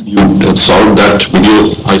 then you have solved that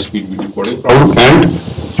high-speed video coding problem, and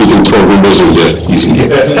you can throw Windows in there easily. Do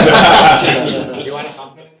you want a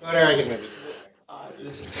compliment code, or I can maybe?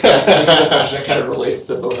 this is a question that kind of relates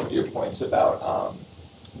to both of your points about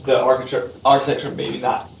the architecture maybe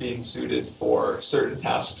not being suited for certain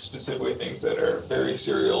tasks, specifically things that are very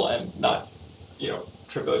serial and not,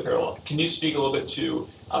 trivially parallel. Can you speak a little bit to,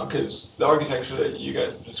 because the architecture that you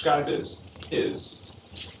guys described is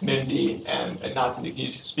MIMD and not SIMD. Can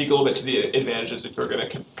you speak a little bit to the advantages if we're going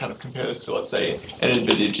to kind of compare this to, let's say, an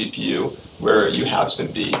NVIDIA GPU where you have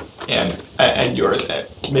SIMD and yours,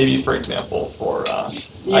 maybe, for example, for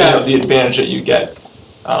the advantage that you get,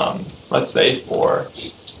 let's say, for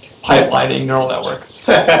pipelining neural networks.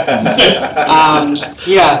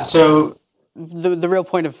 So the real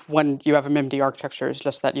point of when you have a MIMD architecture is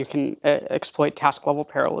just that you can exploit task level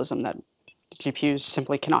parallelism that GPUs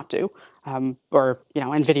simply cannot do, or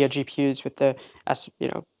NVIDIA GPUs with the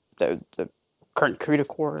current CUDA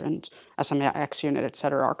core and SMX unit, et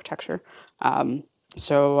cetera, architecture.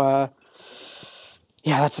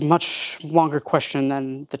 That's a much longer question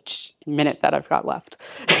than the minute that I've got left.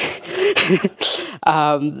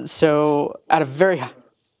 At a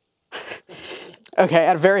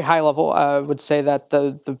very high level, I would say that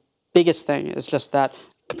the biggest thing is just that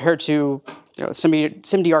compared to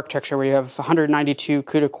SIMD architecture, where you have 192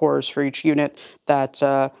 CUDA cores for each unit that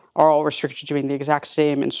are all restricted to doing the exact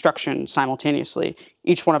same instruction simultaneously.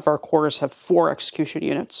 Each one of our cores have 4 execution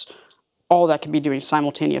units, all that can be doing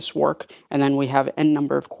simultaneous work, and then we have n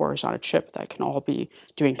number of cores on a chip that can all be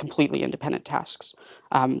doing completely independent tasks.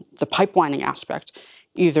 The pipelining aspect,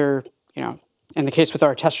 either in the case with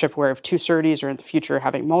our test chip, where we have 2 SerDes, or in the future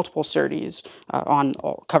having multiple SerDes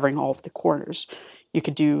covering all of the corners. You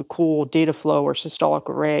could do cool Dataflow or systolic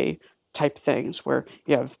array type things where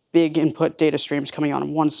you have big input data streams coming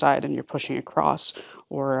on one side and you're pushing across,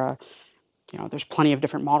 or there's plenty of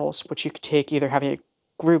different models which you could take, either having a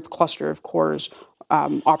group cluster of cores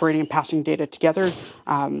operating and passing data together,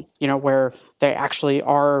 where they actually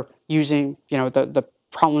are using the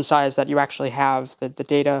problem size that you actually have, the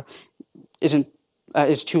data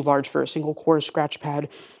is too large for a single core scratch pad.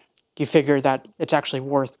 You figure that it's actually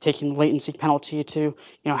worth taking the latency penalty to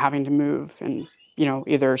having to move and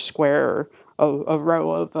either square or a row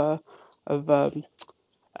of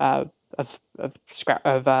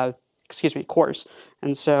cores.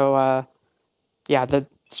 And so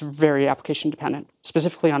that's very application dependent.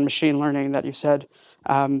 Specifically on machine learning that you said,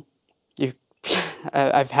 I've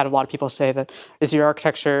had a lot of people say that, is your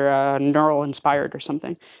architecture neural inspired or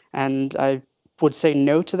something? And I would say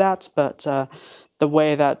no to that, but the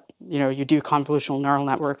way that you do convolutional neural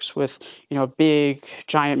networks with big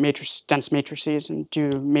giant dense matrices and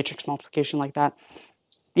do matrix multiplication like that,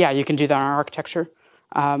 you can do that on our architecture.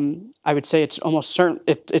 I would say it's almost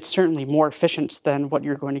it's certainly more efficient than what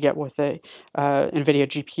you're going to get with a NVIDIA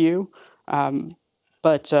GPU,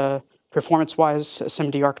 but performance-wise, a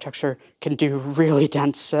SIMD architecture can do really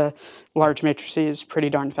dense, large matrices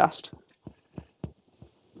pretty darn fast.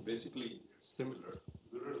 Basically, similar.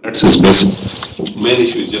 That's his basic. Main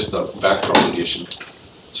issue is just the back propagation.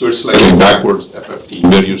 So it's like a backwards FFT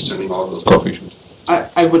where you're sending all those coefficients.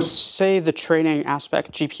 I would say the training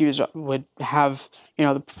aspect, GPUs would have,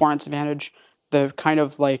 the performance advantage, the kind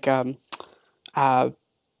of like,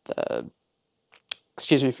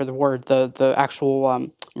 excuse me for the word, the actual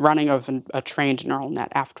running of a trained neural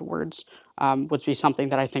net afterwards would be something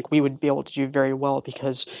that I think we would be able to do very well,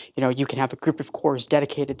 because, you can have a group of cores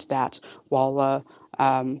dedicated to that, while,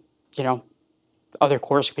 other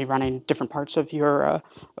cores could be running different parts of your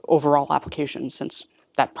overall application, since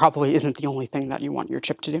that probably isn't the only thing that you want your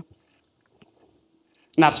chip to do.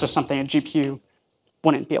 And that's just something a GPU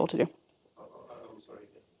wouldn't be able to do. I'm sorry.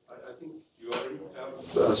 I think you already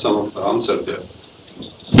have some of the answer there.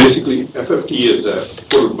 Basically, FFT is a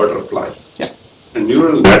full butterfly. Yeah. And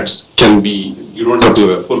neural nets can be, you don't have to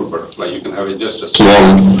have a full butterfly. You can have just a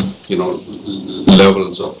small,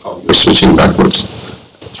 levels of how you're switching backwards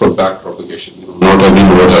for back propagation. Not every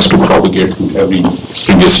node has to propagate to every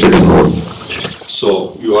previous hidden node.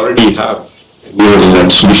 So you already have a neural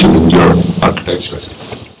net solution in your architecture.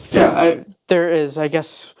 Yeah, there is. I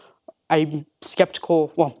guess I'm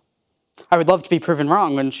skeptical. Well, I would love to be proven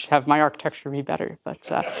wrong and have my architecture be better, but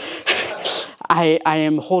I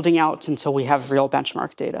am holding out until we have real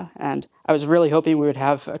benchmark data. And I was really hoping we would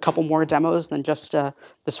have a couple more demos than just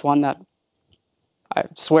this one that I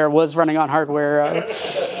swear was running on hardware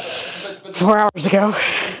 4 hours ago.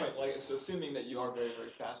 So assuming that you are very,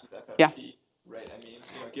 very fast with FFT, yeah. Right? I mean,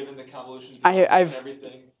 given the convolution I've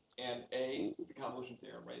everything, and the convolution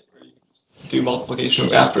theorem, right, where you can just do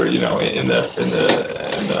multiplication after, in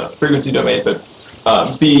the frequency domain, but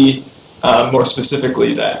B, more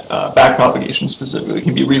specifically that backpropagation specifically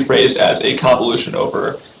can be rephrased as a convolution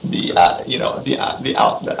over the the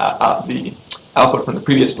output from the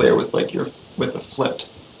previous layer with with the flipped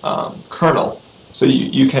kernel. So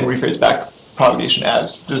you can rephrase backpropagation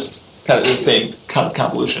as just kind of the same kind of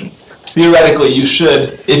convolution. Theoretically, you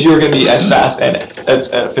should, if you're going to be as fast and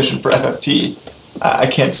as efficient for FFT, I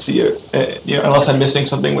can't see it, unless I'm missing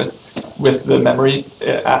something with the memory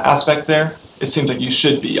aspect there. It seems like you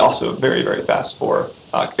should be also very, very fast for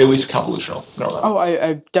at least convolutional neural networks. Oh,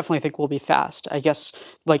 I definitely think we'll be fast. I guess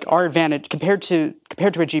like our advantage compared to a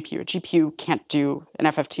GPU can't do an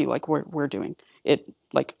FFT like we're doing. It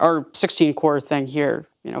like our 16 core thing here,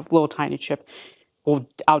 little tiny chip, will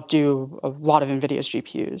outdo a lot of NVIDIA's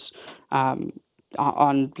GPUs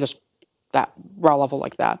on just that raw level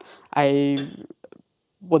like that. I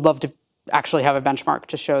would love to actually have a benchmark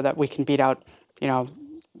to show that we can beat out,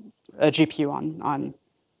 a GPU on.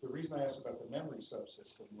 The reason I asked about the memory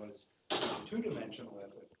subsystem was two-dimensional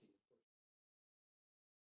FFT.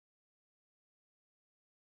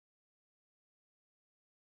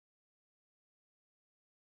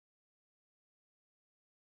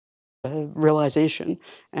 Realization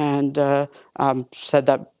and said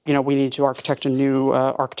that we need to architect a new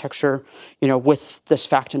architecture with this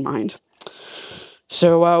fact in mind.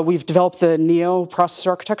 So we've developed the NEO processor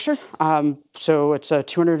architecture. So it's a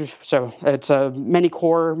it's a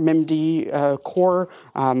many-core MIMD core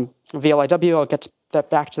VLIW. I'll get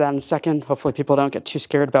back to that in a second. Hopefully people don't get too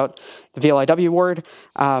scared about the VLIW word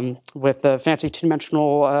with the fancy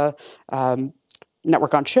two-dimensional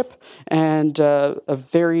network on chip, and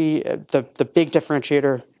the big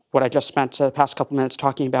differentiator, what I just spent the past couple minutes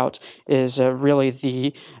talking about, is really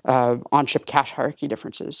the on-chip cache hierarchy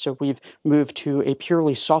differences. So we've moved to a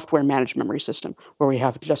purely software-managed memory system where we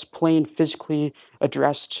have just plain physically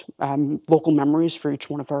addressed local memories for each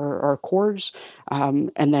one of our cores,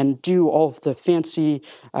 and then do all of the fancy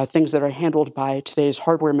things that are handled by today's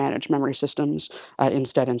hardware-managed memory systems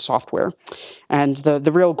instead in software. And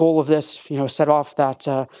the real goal of this, set off that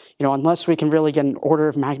unless we can really get an order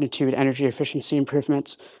of magnitude energy efficiency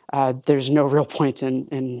improvements, there's no real point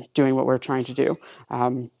in doing what we're trying to do.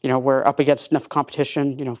 We're up against enough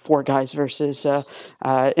competition, 4 guys versus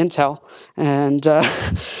Intel, and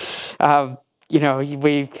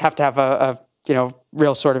we have to have a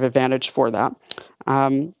real sort of advantage for that.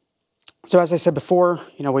 So as I said before,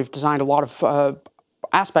 we've designed a lot of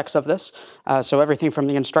aspects of this, so everything from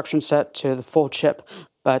the instruction set to the full chip.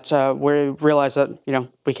 But we realize that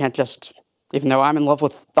we can't just, even though I'm in love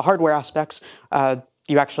with the hardware aspects,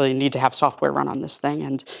 you actually need to have software run on this thing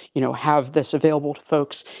and have this available to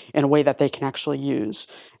folks in a way that they can actually use.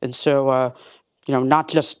 And so not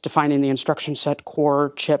just defining the instruction set,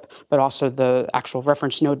 core, chip, but also the actual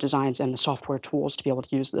reference node designs and the software tools to be able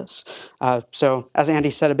to use this. So as Andy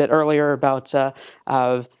said a bit earlier about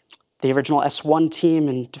the original S1 team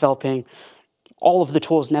and developing all of the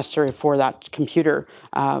tools necessary for that computer,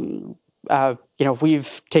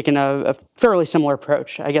 we've taken a fairly similar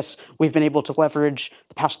approach. I guess we've been able to leverage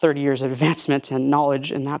the past 30 years of advancement and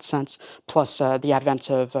knowledge in that sense, plus the advent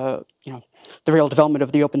of the real development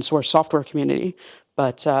of the open source software community.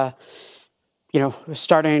 But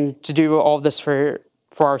starting to do all of this for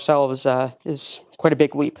ourselves is quite a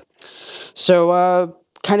big leap. So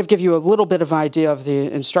kind of give you a little bit of an idea of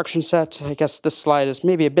the instruction set. I guess this slide is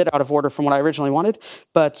maybe a bit out of order from what I originally wanted,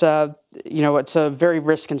 but it's a very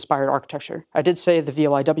RISC-inspired architecture. I did say the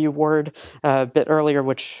VLIW word a bit earlier,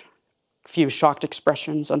 which a few shocked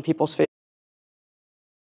expressions on people's faces.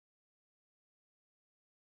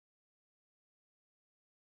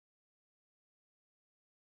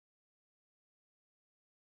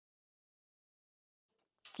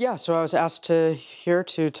 Yeah, so I was asked here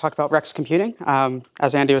to talk about Rex computing.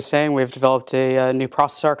 As Andy was saying, we've developed a new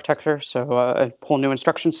processor architecture, so a whole new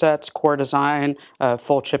instruction sets, core design,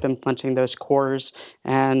 full chip implementing those cores,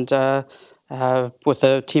 and with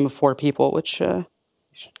a team of 4 people, which you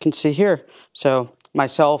can see here. So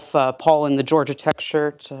myself, Paul in the Georgia Tech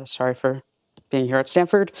shirt, sorry for being here at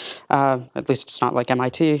Stanford. At least it's not like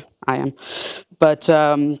MIT, I am. But,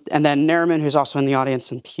 and then Nariman, who's also in the audience,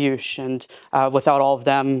 and Piyush. And without all of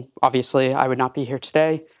them, obviously, I would not be here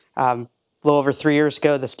today. A little over 3 years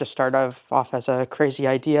ago, this just started off as a crazy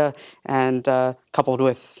idea, and coupled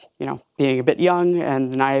with, being a bit young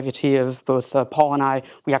and the naivety of both Paul and I,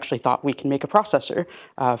 we actually thought we can make a processor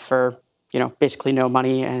for, basically no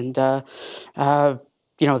money, and, the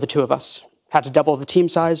 2 of us. Had to double the team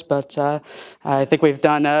size, but I think we've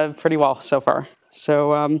done pretty well so far.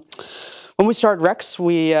 So when we started Rex,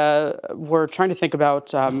 we were trying to think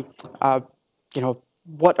about,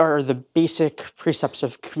 what are the basic precepts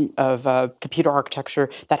of computer architecture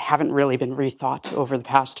that haven't really been rethought over the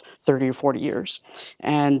past 30 or 40 years.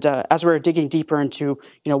 And as we're digging deeper into,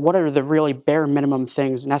 what are the really bare minimum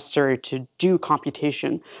things necessary to do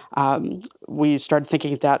computation, we started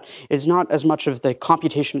thinking that it's not as much of the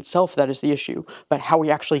computation itself that is the issue, but how we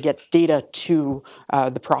actually get data to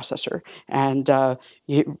the processor and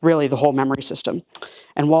really the whole memory system.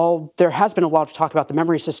 And while there has been a lot of talk about the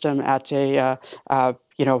memory system at a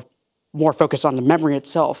more focused on the memory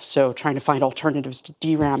itself, so trying to find alternatives to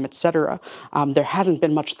DRAM, et cetera, there hasn't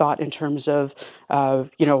been much thought in terms of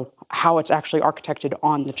how it's actually architected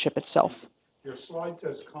on the chip itself. Your slide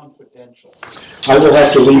says confidential. I will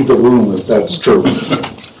have to leave the room if that's true.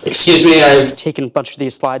 Excuse me, I've taken a bunch of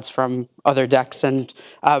these slides from other decks, and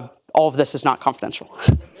all of this is not confidential.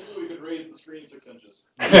 Maybe we could raise the screen 6 inches.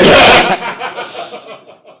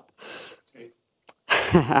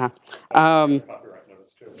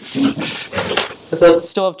 Does it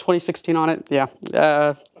still have 2016 on it? Yeah. You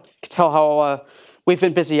can tell how we've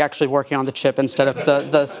been busy actually working on the chip instead of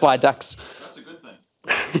the slide decks. That's a good thing.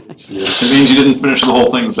 It means you didn't finish the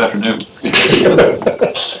whole thing this afternoon.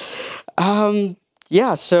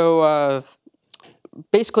 Yeah, so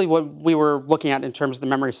basically what we were looking at in terms of the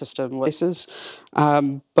memory system was,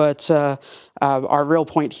 but our real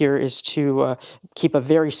point here is to keep a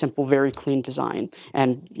very simple, very clean design,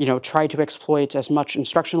 and try to exploit as much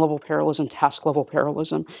instruction level parallelism, task level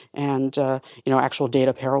parallelism, and actual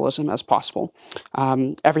data parallelism as possible.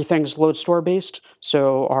 Everything's load store based,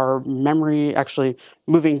 so our memory actually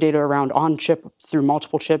moving data around on chip through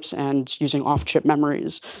multiple chips and using off chip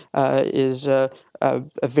memories is a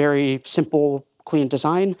very simple, clean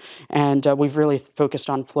design, and we've really focused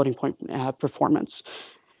on floating point performance.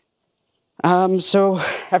 So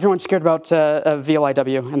everyone's scared about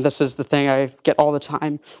VLIW, and this is the thing I get all the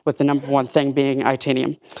time, with the number one thing being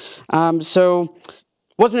Itanium. So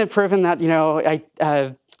wasn't it proven that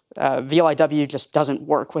VLIW just doesn't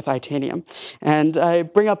work with Itanium? And I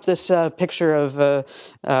bring up this picture of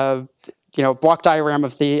block diagram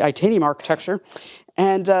of the Itanium architecture,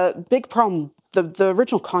 and big problem. The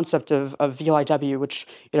original concept of VLIW, which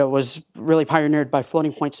was really pioneered by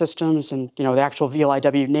floating point systems, and the actual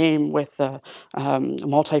VLIW name with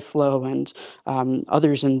Multiflow and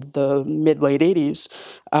others in the mid-late 80s,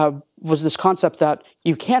 was this concept that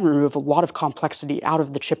you can remove a lot of complexity out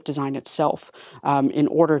of the chip design itself in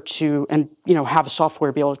order to have a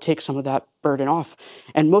software be able to take some of that burden off.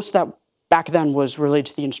 And most of that back then was related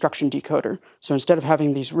to the instruction decoder. So instead of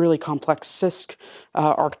having these really complex CISC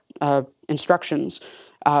instructions,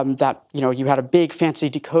 that you had a big fancy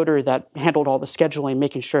decoder that handled all the scheduling,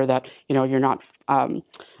 making sure that you're not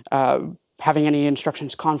having any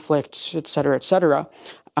instructions conflict, et cetera, et cetera.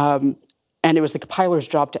 And it was the compiler's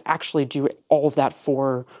job to actually do all of that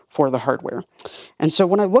for the hardware. And so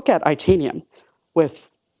when I look at Itanium with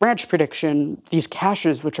branch prediction, these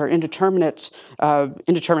caches, which are indeterminate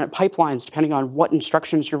pipelines, depending on what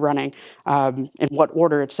instructions you're running, in what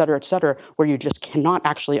order, et cetera, where you just cannot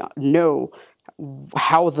actually know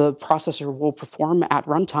how the processor will perform at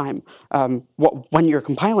runtime. When you're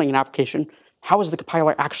compiling an application, how is the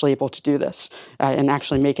compiler actually able to do this and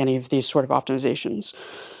actually make any of these sort of optimizations?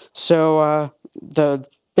 So the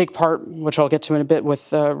big part, which I'll get to in a bit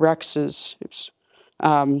with Rex, is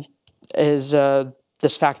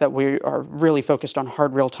this fact that we are really focused on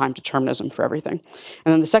hard real-time determinism for everything.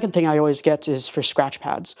 And then the second thing I always get is for scratch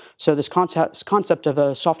pads. So this concept of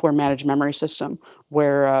a software-managed memory system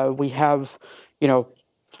where we have,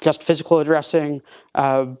 just physical addressing,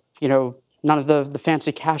 none of the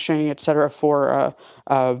fancy caching, et cetera, for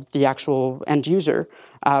the actual end user,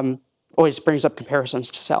 always brings up comparisons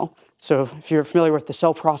to Cell. So if you're familiar with the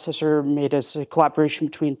Cell processor, made as a collaboration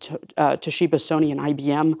between Toshiba, Sony, and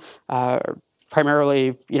IBM,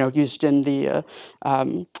 primarily, used in the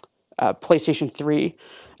PlayStation 3.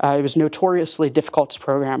 It was notoriously difficult to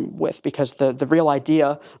program with because the real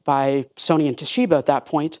idea by Sony and Toshiba at that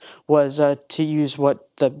point was to use what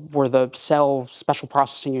were the Cell special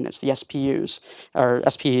processing units, the SPUs or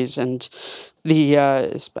SPEs, and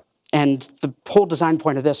the whole design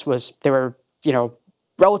point of this was they were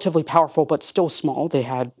relatively powerful but still small. They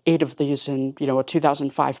had 8 of these in a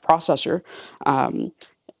 2005 processor,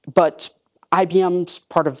 but IBM's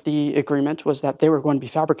part of the agreement was that they were going to be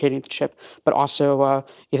fabricating the chip, but also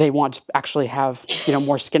they want to actually have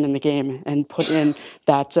more skin in the game and put in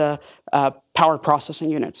that power processing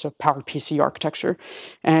unit, so powered PC architecture.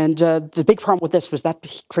 And the big problem with this was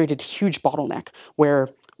that created a huge bottleneck where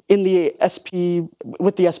in the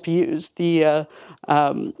with the SPUs, the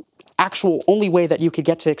actual only way that you could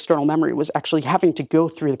get to external memory was actually having to go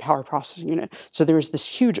through the power processing unit. So there was this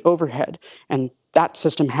huge overhead, and that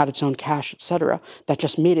system had its own cache, et cetera, that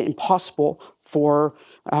just made it impossible for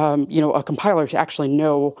a compiler to actually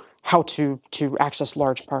know how to access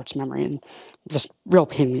large parts of memory, and just real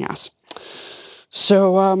pain in the ass.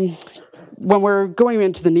 So when we're going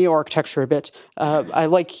into the Neo architecture a bit, I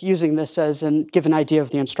like using this as give an idea of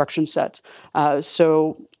the instruction set.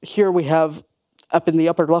 So here we have, up in the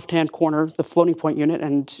upper left-hand corner, the floating point unit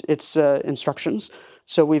and its instructions.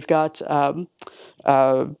 So we've got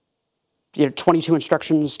 22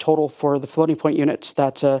 instructions total for the floating point unit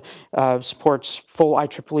that supports full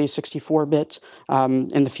IEEE 64-bit.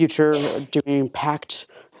 In the future, doing packed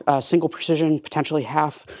single precision, potentially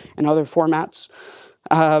half, and other formats.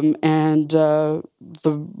 The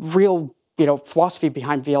real philosophy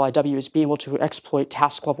behind VLIW is being able to exploit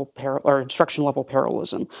task level or instruction level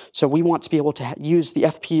parallelism. So we want to be able to use the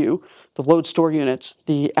FPU, the load store unit,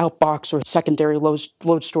 the outbox or secondary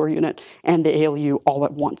load store unit, and the ALU all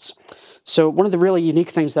at once. So one of the really unique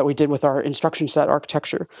things that we did with our instruction set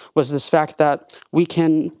architecture was this fact that we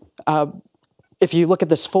can, if you look at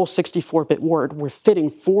this full 64-bit word, we're fitting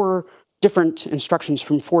 4 different instructions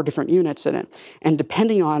from 4 different units in it. And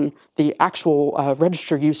depending on the actual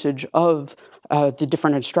register usage of the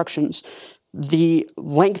different instructions, the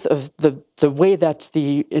length of the way that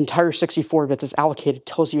the entire 64 bits is allocated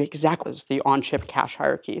tells you exactly the on-chip cache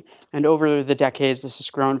hierarchy. And over the decades, this has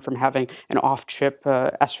grown from having an off-chip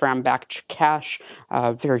SRAM-backed cache,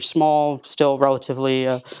 very small, still relatively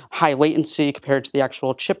high latency compared to the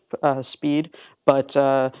actual chip speed, but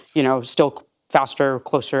still faster,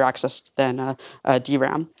 closer access than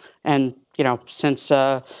DRAM. And since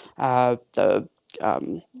the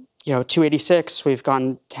 286, we've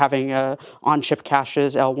gone having on-chip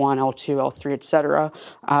caches, L1, L2, L3, et cetera,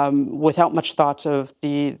 without much thought of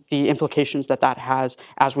the implications that has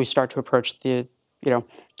as we start to approach the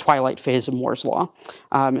twilight phase of Moore's law.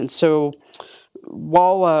 And so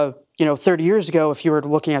while 30 years ago, if you were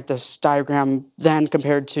looking at this diagram then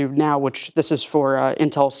compared to now, which this is for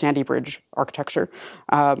Intel Sandy Bridge architecture,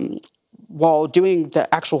 while doing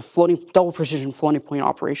the actual double precision floating point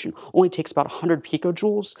operation only takes about 100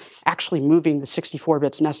 picojoules, actually moving the 64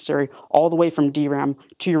 bits necessary all the way from DRAM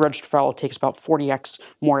to your register file takes about 40x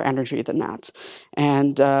more energy than that.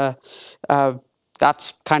 And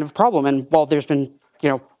that's kind of a problem. And while there's been,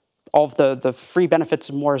 all of the free benefits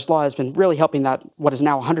of Moore's law has been really helping that what is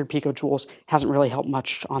now 100 picojoules hasn't really helped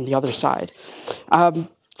much on the other side.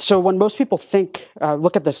 So when most people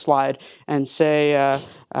look at this slide and say,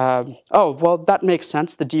 oh, well, that makes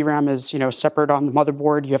sense. The DRAM is, separate on the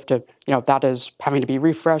motherboard. You have to, that is having to be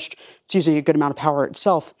refreshed. It's using a good amount of power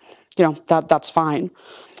itself. That's fine.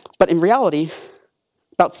 But in reality,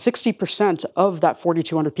 about 60% of that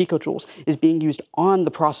 4,200 picojoules is being used on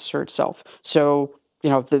the processor itself. So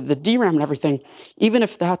the DRAM and everything, even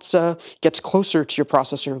if that gets closer to your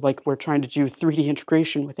processor, like we're trying to do 3D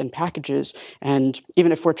integration within packages, and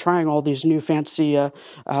even if we're trying all these new fancy,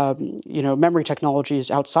 memory technologies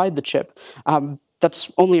outside the chip,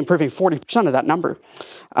 that's only improving 40% of that number.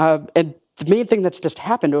 And the main thing that's just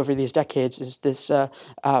happened over these decades is this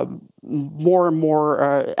more and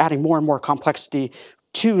more, adding more and more complexity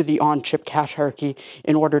to the on-chip cache hierarchy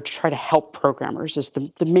in order to try to help programmers is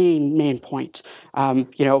the main point.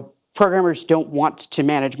 Programmers don't want to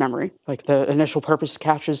manage memory. Like the initial purpose of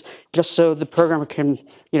caches, just so the programmer can,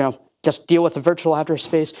 just deal with the virtual address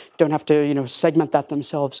space, don't have to, segment that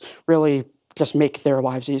themselves, really just make their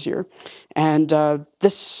lives easier. And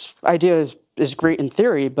this idea is great in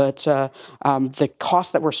theory, but the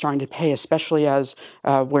cost that we're starting to pay, especially as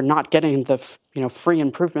we're not getting the free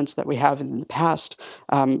improvements that we have in the past,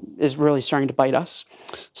 is really starting to bite us.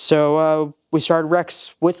 So we started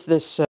Rex with this